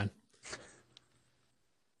 fine.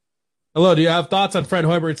 Hello, do you have thoughts on Fred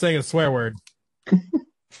Hoiberg saying a swear word?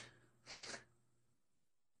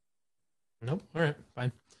 Nope. All right,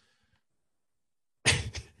 fine.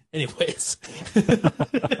 Anyways,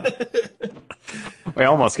 We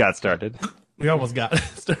almost got started. we almost got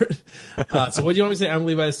started. So what do you want me to say? I'm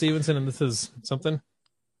Levi Stevenson, and this is something.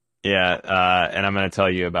 Yeah, and I'm going to tell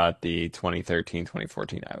you about the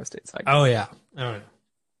 2013-2014 Iowa State cycle. Oh yeah. All right.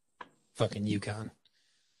 Fucking UConn.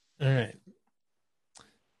 All right.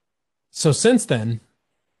 So since then,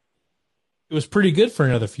 it was pretty good for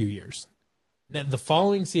another few years. Now, the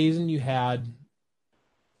following season, you had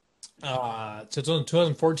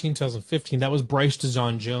 2014, 2015. That was Bryce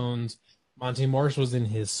DeJohn Jones. Monte Morris was in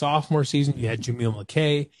his sophomore season. You had Jameel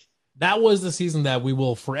McKay. That was the season that we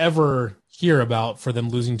will forever hear about for them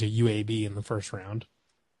losing to UAB in the first round,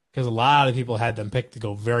 because a lot of people had them picked to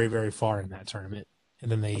go very, very far in that tournament, and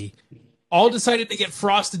then they all decided to get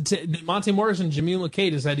frosted. Monte Morris and Jameel McKay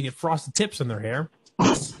decided to get frosted tips in their hair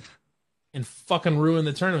and fucking ruin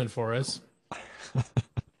the tournament for us.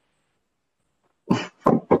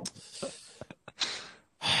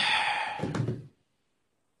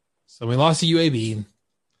 So we lost to UAB,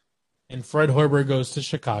 and Fred Hoiberg goes to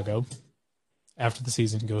Chicago after the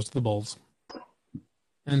season, goes to the Bulls.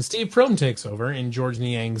 And Steve Prohm takes over in George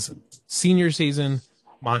Niang's senior season,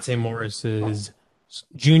 Monte Morris's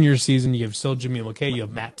junior season. You have still Jameel McKay. You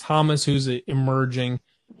have Matt Thomas, who's emerging.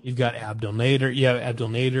 You've got Abdel Nader. You have Abdel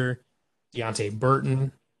Nader, Deontay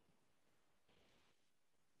Burton.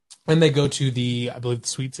 And they go to the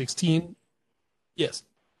Sweet 16. Yes,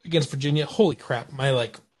 against Virginia. Holy crap. My,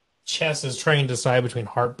 chest is trying to decide between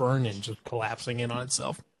heartburn and just collapsing in on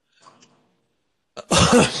itself.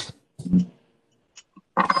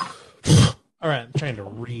 All right, I'm trying to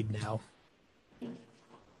read now.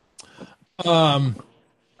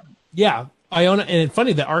 Yeah, Iona, and it's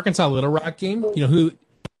funny, the Arkansas Little Rock game, did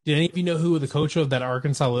any of you know who the coach of that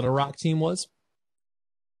Arkansas Little Rock team was?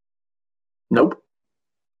 Nope.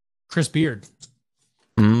 Chris Beard.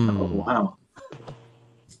 Oh, wow.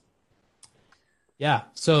 Yeah,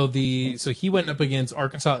 so he went up against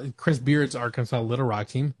Chris Beard's Arkansas Little Rock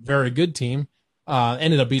team, very good team.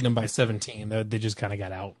 Ended up beating them by 17. They just kind of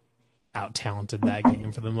got out talented that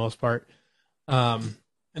game for the most part. And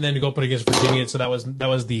then to go up against Virginia, so that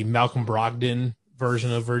was the Malcolm Brogdon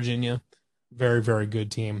version of Virginia. Very, very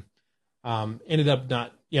good team. Ended up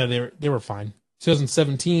they were fine.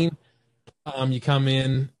 2017, you come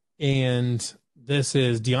in and this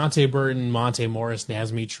is Deontay Burton, Monte Morris,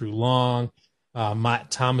 Nazmi True-Long,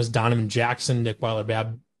 Matt Thomas, Donovan Jackson, Nick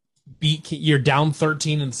Weiler-Babb. You're down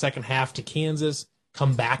 13 in the second half to Kansas,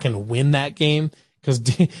 come back and win that game because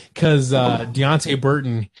Deontay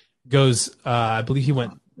Burton goes. I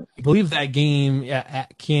believe that game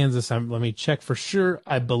at Kansas. Let me check for sure.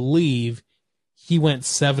 I believe he went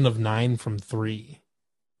 7 of 9 from 3,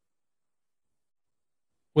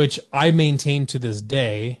 which I maintain to this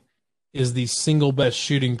day is the single best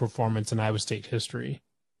shooting performance in Iowa State history.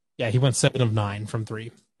 Yeah, he went 7 of 9 from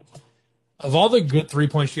 3. Of all the good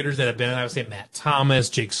three-point shooters that have been in Iowa State, Matt Thomas,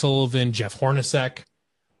 Jake Sullivan, Jeff Hornacek,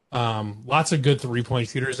 lots of good three-point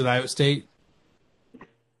shooters at Iowa State.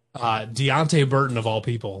 Deontay Burton, of all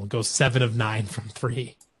people, goes 7 of 9 from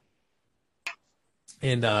 3.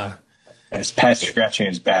 And It's past scratching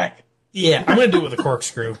his back. yeah, I'm going to do it with a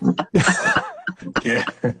corkscrew. Yeah.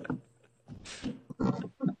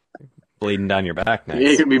 Bleeding down your back You're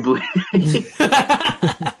next. going to be bleeding.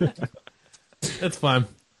 That's fine.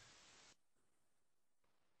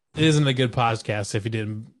 It isn't a good podcast if you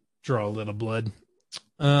didn't draw a little blood.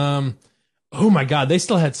 Oh my God, they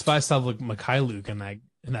still had Spice-Style Mikhailuk in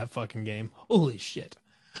that fucking game. Holy shit.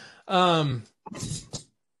 Anyway,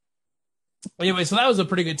 so that was a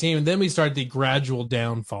pretty good team. And then we started the gradual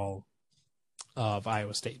downfall of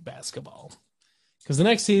Iowa State basketball. Because the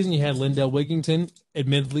next season you had Lindell Wigington,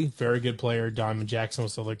 admittedly, very good player. Donovan Jackson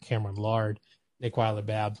was still there. Cameron Lard, Nick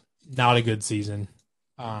Weiler-Babb, not a good season.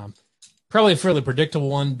 Probably a fairly predictable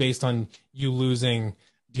one based on you losing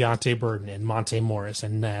Deontay Burton and Monte Morris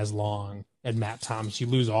and Naz Long and Matt Thomas. You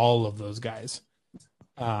lose all of those guys.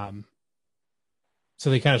 So so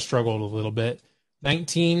they kind of struggled a little bit.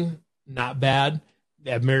 19, not bad. They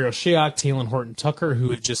have Mario Shayok, Taylor Horton Tucker,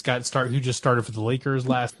 who just started for the Lakers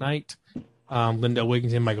last night. Lindell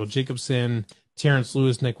Wigginton, Michael Jacobson, Terrence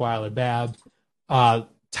Lewis, Nick Weiler-Babb,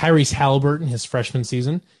 Tyrese Halliburton, his freshman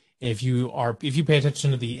season. If you pay attention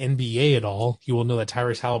to the NBA at all, you will know that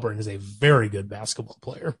Tyrese Halliburton is a very good basketball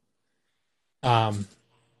player.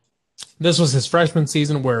 This was his freshman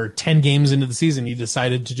season, where 10 games into the season, he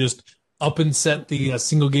decided to just up and set the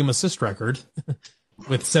single game assist record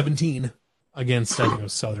with 17 against, I think it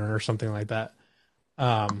was Southern or something like that.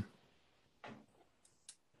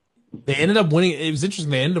 They ended up winning. It was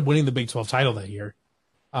interesting. They ended up winning the Big 12 title that year.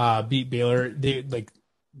 Beat Baylor.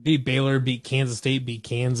 Beat Baylor, beat Kansas State, beat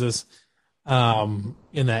Kansas in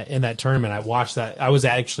that tournament. I watched that. I was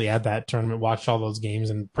actually at that tournament, watched all those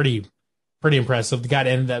games, and pretty impressive. The guy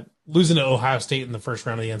ended up losing to Ohio State in the first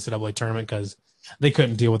round of the NCAA tournament because they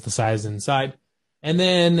couldn't deal with the size inside. And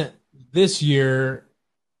then this year,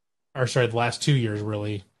 the last 2 years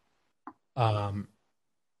really, not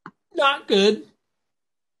good.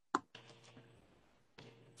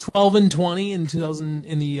 12-20 in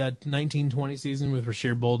the 1920 season with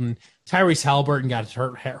Rasheed Bolden. Tyrese Halliburton got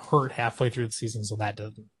hurt halfway through the season, so that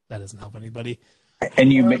doesn't help anybody.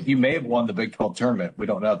 And you may have won the Big 12 tournament. We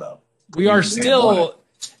don't know though. We are still.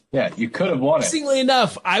 Yeah, you could have won it. Interestingly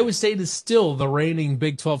enough, Iowa State is still the reigning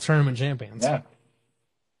Big 12 tournament champions. Yeah.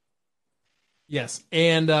 Yes,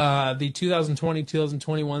 and the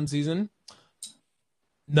 2020-2021 season,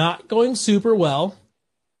 not going super well.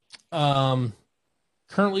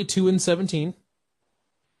 Currently 2-17.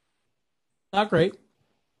 Not great.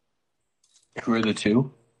 Who are the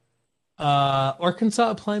two?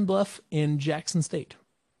 Arkansas, Pine Bluff, and Jackson State.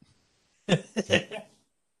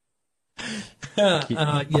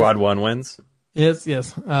 Quad one wins? Yes.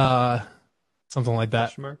 Something like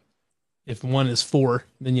that. Mark? If one is 4,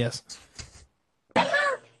 then yes.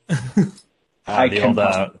 The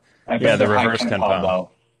reverse Ken Palm.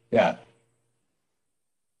 Yeah.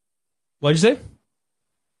 What'd you say?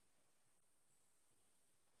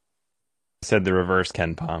 Said the reverse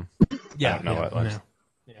Ken Palm. Yeah. I don't know what it was.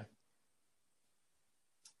 Yeah.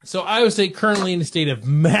 So Iowa State currently in a state of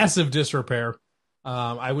massive disrepair.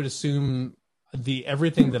 I would assume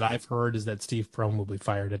everything that I've heard is that Steve Prohm will be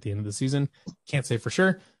fired at the end of the season. Can't say for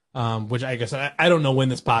sure. Which I guess I don't know when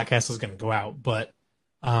this podcast is going to go out, but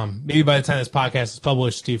maybe by the time this podcast is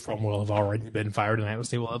published, Steve Prohm will have already been fired, and Iowa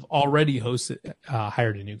State will have already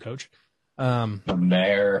hired a new coach. The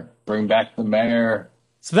mayor, bring back the mayor.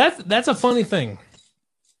 So that's a funny thing.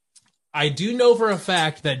 I do know for a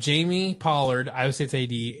fact that Jamie Pollard, Iowa State's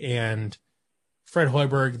AD, and Fred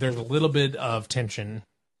Hoiberg, there's a little bit of tension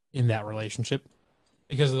in that relationship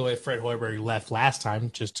because of the way Fred Hoiberg left last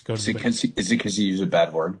time just to go to Is it because he used a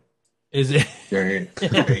bad word? Is it? It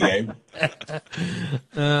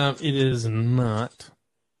is not.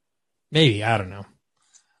 Maybe, I don't know.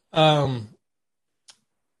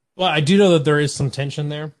 Well, I do know that there is some tension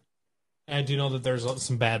there. I do know that there's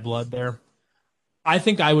some bad blood there. I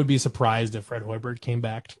think I would be surprised if Fred Hoiberg came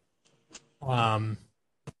back.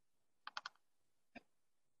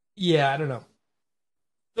 Yeah, I don't know.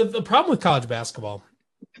 The problem with college basketball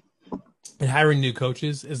and hiring new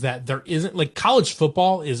coaches is that there isn't, like, college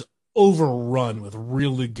football is overrun with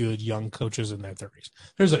really good young coaches in their 30s.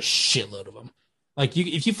 There's a shitload of them. Like,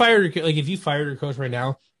 if you fired your coach right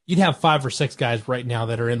now, you'd have 5 or 6 guys right now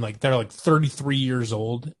that are like 33 years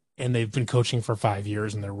old and they've been coaching for 5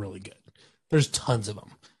 years and they're really good. There's tons of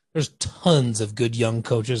them. There's tons of good young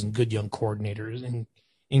coaches and good young coordinators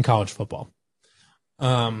in college football.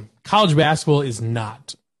 College basketball is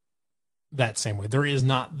not that same way. There is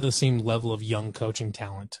not the same level of young coaching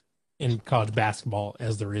talent in college basketball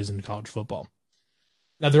as there is in college football.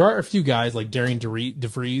 Now, there are a few guys like Darian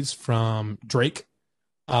DeVries from Drake,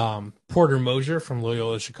 Porter Moser from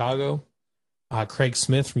Loyola Chicago, Craig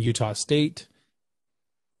Smith from Utah State.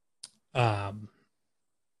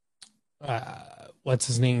 What's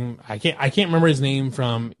his name? I can't remember his name,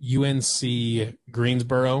 from UNC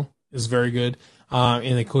Greensboro is very good.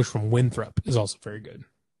 And the coach from Winthrop is also very good.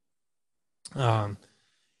 And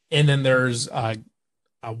then there's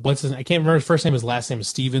what's his name? I can't remember his first name. His last name is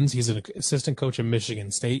Stevens. He's an assistant coach at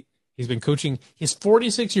Michigan State. He's been coaching. He's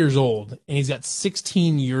 46 years old, and he's got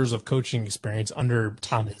 16 years of coaching experience under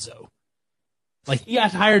Tom Izzo. Like, he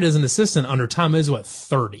got hired as an assistant under Tom Izzo at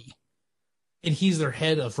 30, and he's their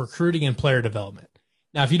head of recruiting and player development.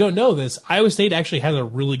 Now, if you don't know this, Iowa State actually has a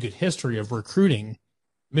really good history of recruiting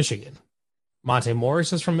Michigan. Monte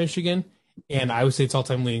Morris is from Michigan, and Iowa State's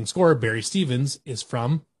all-time leading scorer, Barry Stevens, is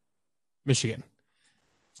from Michigan.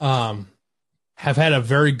 have had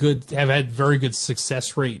very good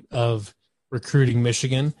success rate of recruiting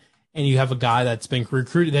Michigan. And you have a guy that's been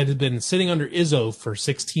recruited, that has been sitting under Izzo for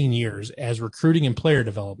 16 years as recruiting and player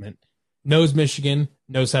development, knows Michigan,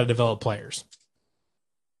 knows how to develop players.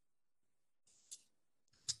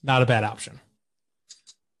 Not a bad option.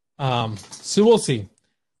 So we'll see.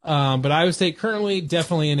 But Iowa State currently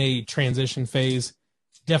definitely in a transition phase,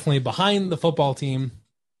 definitely behind the football team.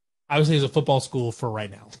 Iowa State is a football school for right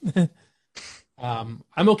now.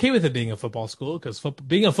 I'm okay with it being a football school because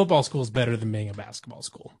being a football school is better than being a basketball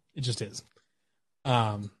school. It just is.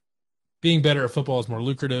 Being better at football is more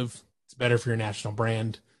lucrative. It's better for your national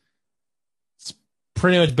brand. It's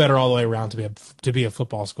pretty much better all the way around to be a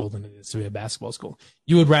football school than it is to be a basketball school.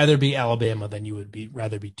 You would rather be Alabama than you would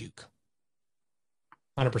rather be Duke.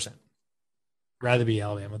 100%. Rather be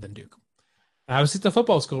Alabama than Duke. Iowa State's a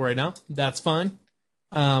football school right now. That's fine.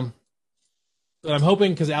 But I'm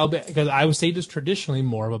hoping because Iowa State is traditionally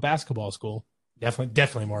more of a basketball school,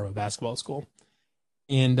 definitely more of a basketball school,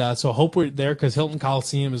 and so I hope we're there because Hilton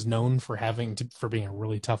Coliseum is known for being a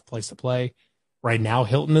really tough place to play. Right now,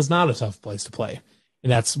 Hilton is not a tough place to play,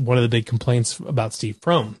 and that's one of the big complaints about Steve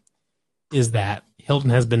Prohm is that Hilton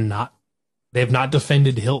they've not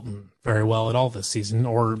defended Hilton very well at all this season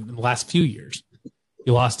or in the last few years.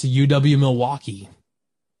 You lost to UW Milwaukee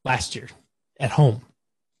last year at home.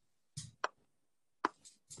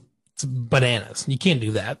 Bananas. You can't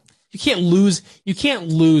do that. You can't lose to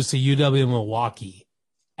UW Milwaukee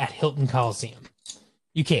at Hilton Coliseum.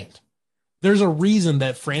 You can't. There's a reason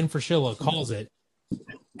that Fran Fraschilla calls it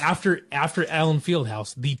after Allen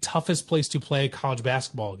Fieldhouse the toughest place to play a college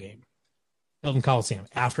basketball game. Hilton Coliseum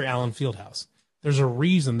after Allen Fieldhouse. There's a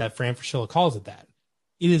reason that Fran Fraschilla calls it that.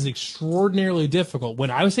 It is extraordinarily difficult when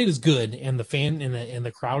Iowa State is good and the fan and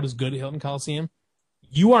the crowd is good at Hilton Coliseum.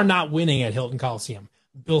 You are not winning at Hilton Coliseum.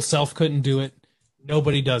 Bill Self couldn't do it.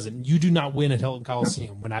 Nobody does it. You do not win at Hilton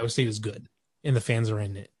Coliseum when Iowa State is good and the fans are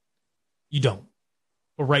in it. You don't.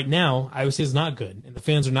 But right now, Iowa State is not good and the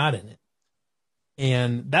fans are not in it.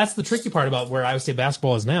 And that's the tricky part about where Iowa State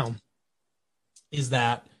basketball is now, is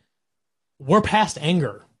that we're past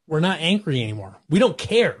anger. We're not angry anymore. We don't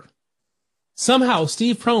care. Somehow,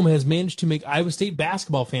 Steve Prohm has managed to make Iowa State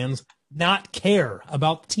basketball fans not care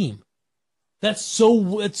about the team. It's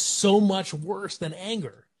so much worse than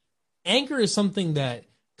anger. Anger is something that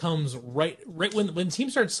comes right when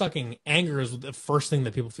teams start sucking. Anger is the first thing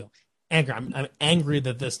that people feel. Anger. I'm angry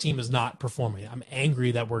that this team is not performing. I'm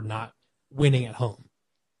angry that we're not winning at home.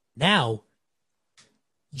 Now,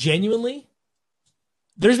 genuinely,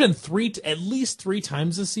 there's been at least three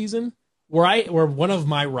times this season where one of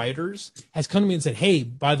my writers has come to me and said, "Hey,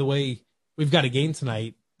 by the way, we've got a game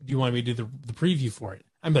tonight. Do you want me to do the preview for it?"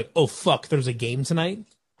 I'm like, "Oh fuck, there's a game tonight,"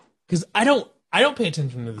 because I don't pay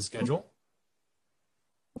attention to the schedule.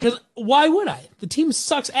 Because why would I? The team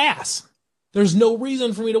sucks ass. There's no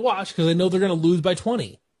reason for me to watch because I know they're going to lose by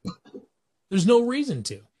 20. There's no reason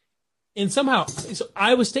to. And somehow, so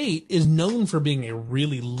Iowa State is known for being a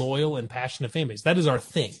really loyal and passionate fan base. That is our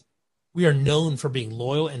thing. We are known for being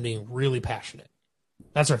loyal and being really passionate.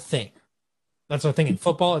 That's our thing. That's our thing in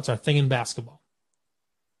football. It's our thing in basketball.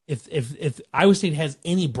 If Iowa State has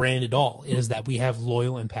any brand at all, it is that we have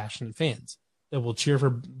loyal and passionate fans that will cheer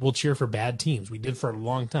for bad teams. We did for a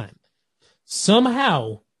long time.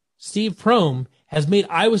 Somehow, Steve Prohm has made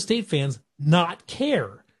Iowa State fans not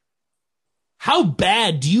care. How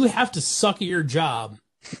bad do you have to suck at your job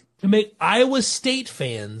to make Iowa State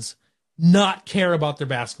fans not care about their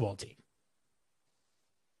basketball team?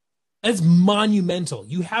 That's monumental.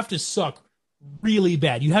 You have to suck really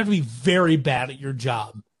bad. You have to be very bad at your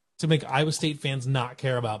job to make Iowa State fans not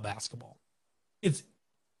care about basketball. It's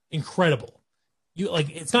incredible.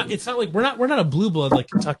 It's not like we're not a blue blood like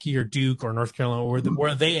Kentucky or Duke or North Carolina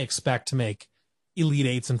where they expect to make Elite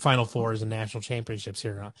Eights and Final Fours and national championships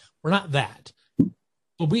here. We're not that.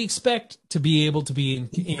 But we expect to be able to be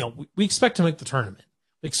we expect to make the tournament.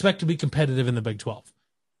 We expect to be competitive in the Big 12.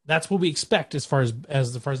 That's what we expect as far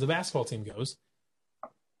as the basketball team goes.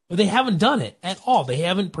 But they haven't done it at all. They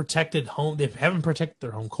haven't protected home. They haven't protected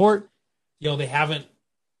their home court. They haven't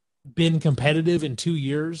been competitive in 2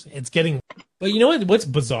 years. But you know what's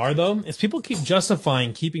bizarre though is people keep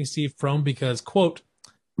justifying keeping Steve Prohm because, quote,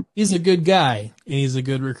 he's a good guy and he's a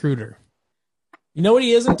good recruiter. You know what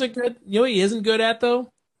he isn't good? You know what he isn't good at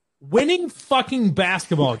though? Winning fucking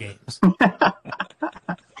basketball games.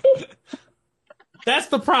 That's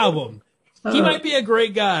the problem. He might be a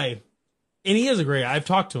great guy. And he is a great guy. I've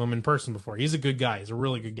talked to him in person before. He's a good guy. He's a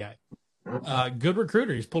really good guy. Good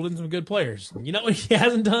recruiter. He's pulled in some good players. You know what he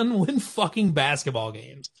hasn't done? Win fucking basketball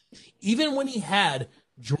games. Even when he had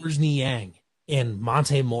Georges Niang and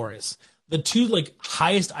Monte Morris, the two like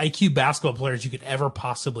highest IQ basketball players you could ever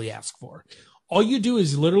possibly ask for. All you do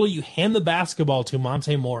is literally you hand the basketball to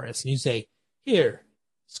Monte Morris and you say, "Here,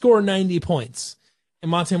 score 90 points." And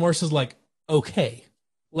Monte Morris is like, "Okay,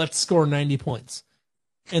 let's score 90 points."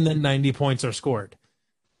 And then 90 points are scored.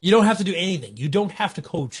 You don't have to do anything. You don't have to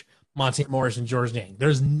coach Monte Morris and George Niang.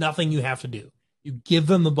 There's nothing you have to do. You give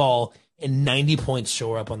them the ball and 90 points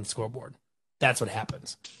show up on the scoreboard. That's what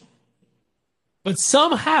happens. But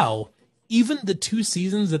somehow, even the 2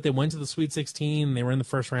 seasons that they went to the Sweet 16, they were in the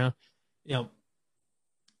first round,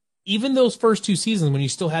 even those first 2 seasons when you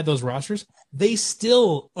still had those rosters, they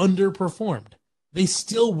still underperformed. They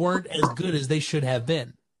still weren't as good as they should have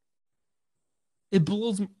been. It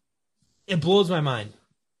blows my mind.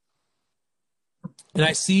 And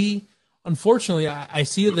I see, unfortunately, I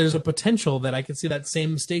see that there's a potential that I could see that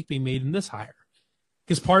same mistake being made in this hire.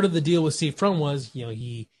 Because part of the deal with Steve Prohm was,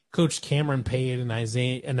 he coached Cameron Payne and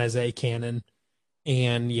Isaiah Cannon,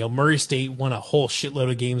 and Murray State won a whole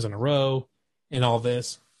shitload of games in a row, and all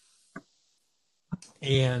this.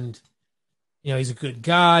 And he's a good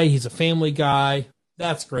guy. He's a family guy.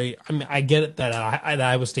 That's great. I mean, I get it that at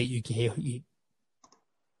Iowa State you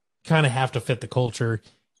kind of have to fit the culture.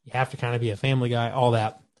 You have to kind of be a family guy, all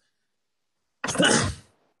that.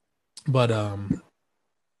 But I'm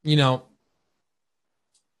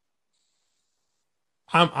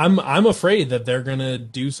afraid that they're gonna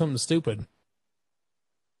do something stupid,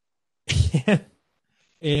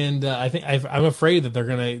 and I'm afraid that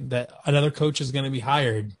that another coach is gonna be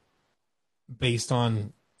hired based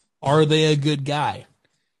on, are they a good guy?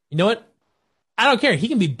 You know what? I don't care. He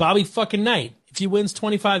can be Bobby fucking Knight. If he wins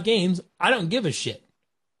 25 games, I don't give a shit.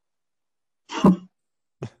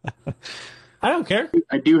 I don't care.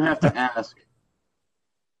 I do have to ask,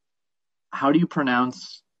 how do you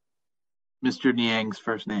pronounce Mr. Niang's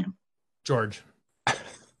first name? George.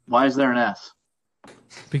 Why is there an S?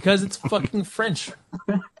 Because it's fucking French,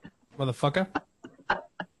 motherfucker.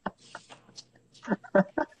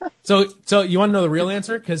 So you want to know the real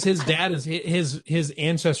answer? Because his dad is his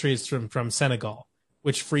ancestry is from Senegal,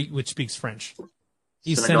 which speaks French.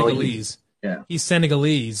 He's Senegalese. Yeah, he's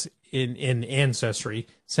Senegalese in ancestry.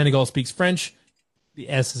 Senegal speaks French. The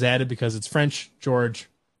S is added because it's French. George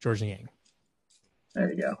Niang. There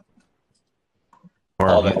you go.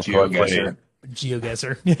 All that GeoGuessr.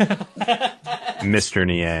 GeoGuessr. Mr.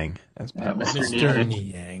 Niang. Mr.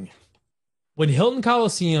 Niang. When Hilton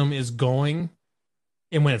Coliseum is going,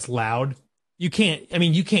 and when it's loud, you can't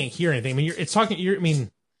hear anything. I mean,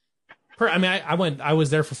 I was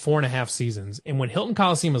there for 4.5 seasons, and when Hilton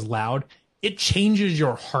Coliseum is loud, it changes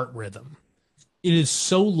your heart rhythm. It is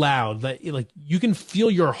so loud that you can feel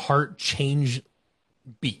your heart change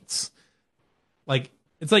beats. It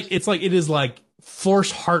is like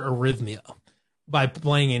forced heart arrhythmia by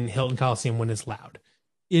playing in Hilton Coliseum when it's loud.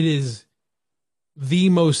 It is the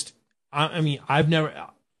most. I mean, I've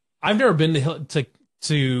never been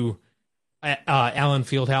to Allen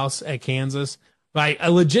Fieldhouse at Kansas, but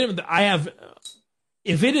I have.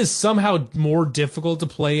 If it is somehow more difficult to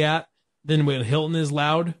play at than when Hilton is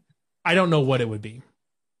loud, I don't know what it would be.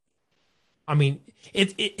 I mean,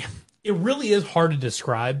 it really is hard to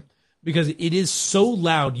describe because it is so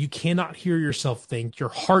loud you cannot hear yourself think. Your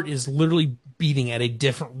heart is literally beating at a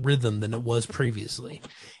different rhythm than it was previously.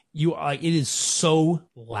 It is so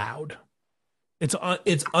loud. It's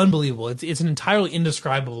unbelievable. It's an entirely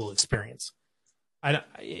indescribable experience.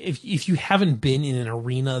 If you haven't been in an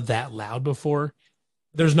arena that loud before,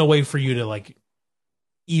 there's no way for you to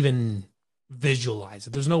even visualize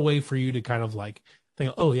it. There's no way for you to kind of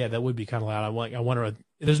think, oh yeah, that would be kind of loud. I wonder.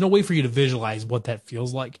 There's no way for you to visualize what that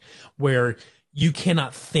feels like, where you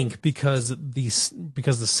cannot think because the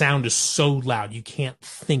sound is so loud. You can't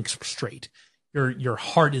think straight. Your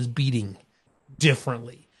heart is beating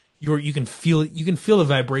differently. You can feel it. You can feel the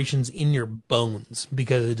vibrations in your bones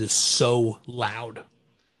because it is so loud.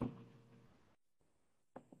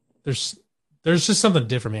 There's just something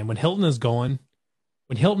different, man. When Hilton is going,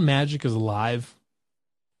 when Hilton Magic is alive,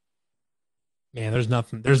 man, there's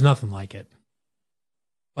nothing like it.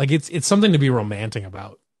 It's something to be romantic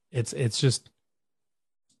about. It's just,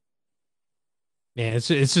 man, it's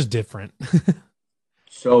just different.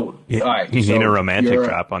 So, all right, you need a romantic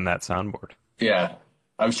drop on that soundboard. Yeah,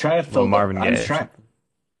 I was trying to fill Marvin Gaye.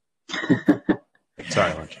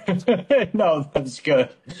 Sorry, Lynch. No, that was good.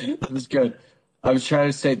 That was good. I was trying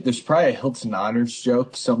to say there's probably a Hilton Honors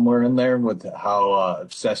joke somewhere in there with how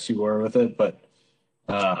obsessed you were with it, but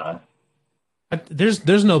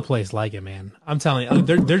there's no place like it, man. I'm telling you,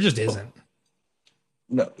 there just isn't.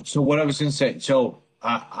 No. So what I was going to say,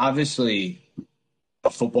 obviously a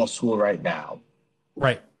football school right now,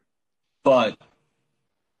 Right. but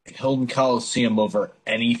Hilton Coliseum over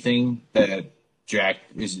anything that Jack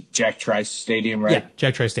Trice Stadium, right? Yeah,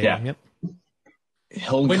 Jack Trice Stadium. Yeah. Yep.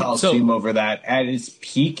 Hilton Coliseum over that at its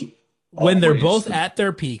peak. When they're both always- at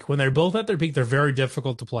their peak, they're very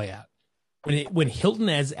difficult to play at. When Hilton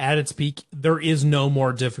is at its peak, there is no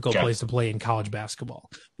more difficult Okay. place to play in college basketball.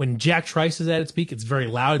 When Jack Trice is at its peak, it's very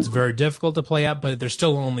loud. It's very difficult to play at, but there's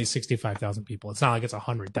still only 65,000 people. It's not like it's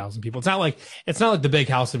 100,000 people. It's not like the big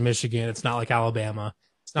house in Michigan. It's not like Alabama.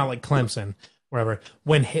 It's not like Clemson, wherever.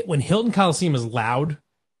 When Hilton Coliseum is loud,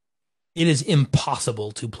 it is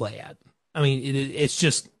impossible to play at. I mean, it's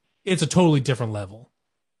a totally different level.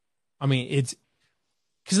 I mean, it's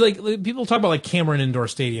because like people talk about like Cameron Indoor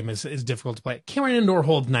Stadium is difficult to play. Cameron Indoor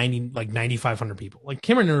holds 9,500 people. Like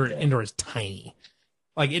Cameron Indoor is tiny.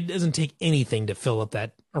 Like it doesn't take anything to fill up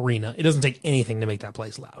that arena. It doesn't take anything to make that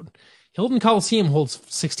place loud. Hilton Coliseum holds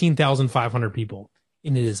 16,500 people,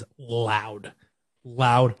 and it is loud.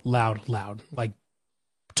 Like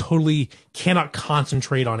totally cannot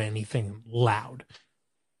concentrate on anything. Loud.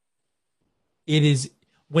 It is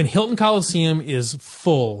when Hilton Coliseum is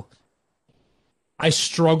full. I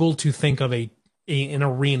struggle to think of an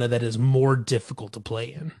arena that is more difficult to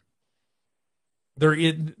play in.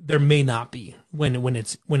 There may not be when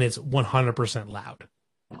it's 100% loud.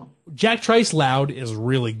 Jack Trice loud is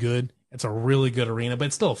really good. It's a really good arena, but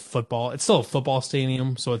it's still a football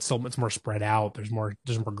stadium, so it's more spread out. There's more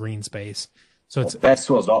green space. So it's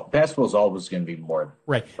basketball's always going to be more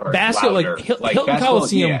right. or Basketball louder. like Hilton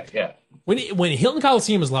Coliseum. Yeah. When Hilton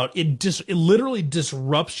Coliseum is loud, it literally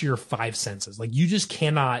disrupts your five senses. Like you just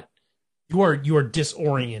cannot. You are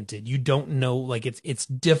disoriented. You don't know. Like it's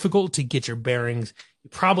difficult to get your bearings. You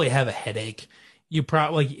probably have a headache. You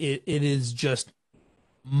probably it is just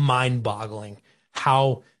mind-boggling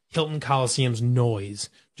how Hilton Coliseum's noise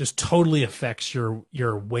just totally affects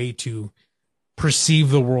your way to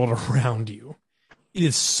perceive the world around you. It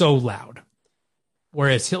is so loud.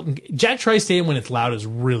 Whereas Jack Trice Stadium, when it's loud, is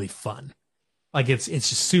really fun. Like it's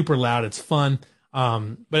just super loud. It's fun.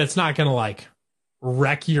 But it's not gonna like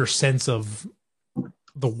wreck your sense of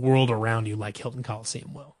the world around you like Hilton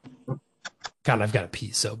Coliseum will. God, I've got to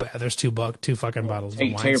pee so bad. There's two fucking bottles of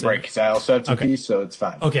wine. Take a break, because I also have to pee, so it's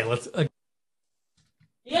fine. Okay, let's.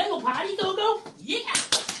 Yeah, go potty, go. Yeah.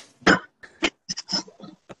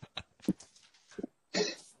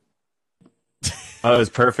 Oh, it was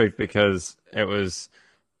perfect because it was,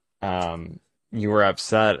 you were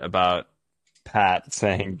upset about Pat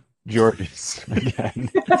saying George's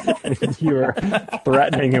again. You were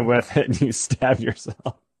threatening him with it, and you stabbed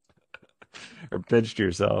yourself or pinched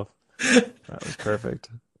yourself. That was perfect.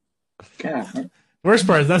 God. Worst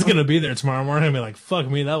part is that's gonna be there tomorrow morning. I'm gonna be like, "Fuck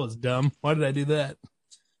me, that was dumb. Why did I do that?"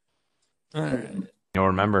 All right. You'll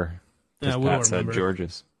remember. Yeah, Pat we'll said remember.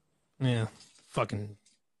 George's. Yeah, fucking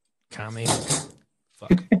commie.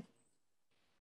 Fuck.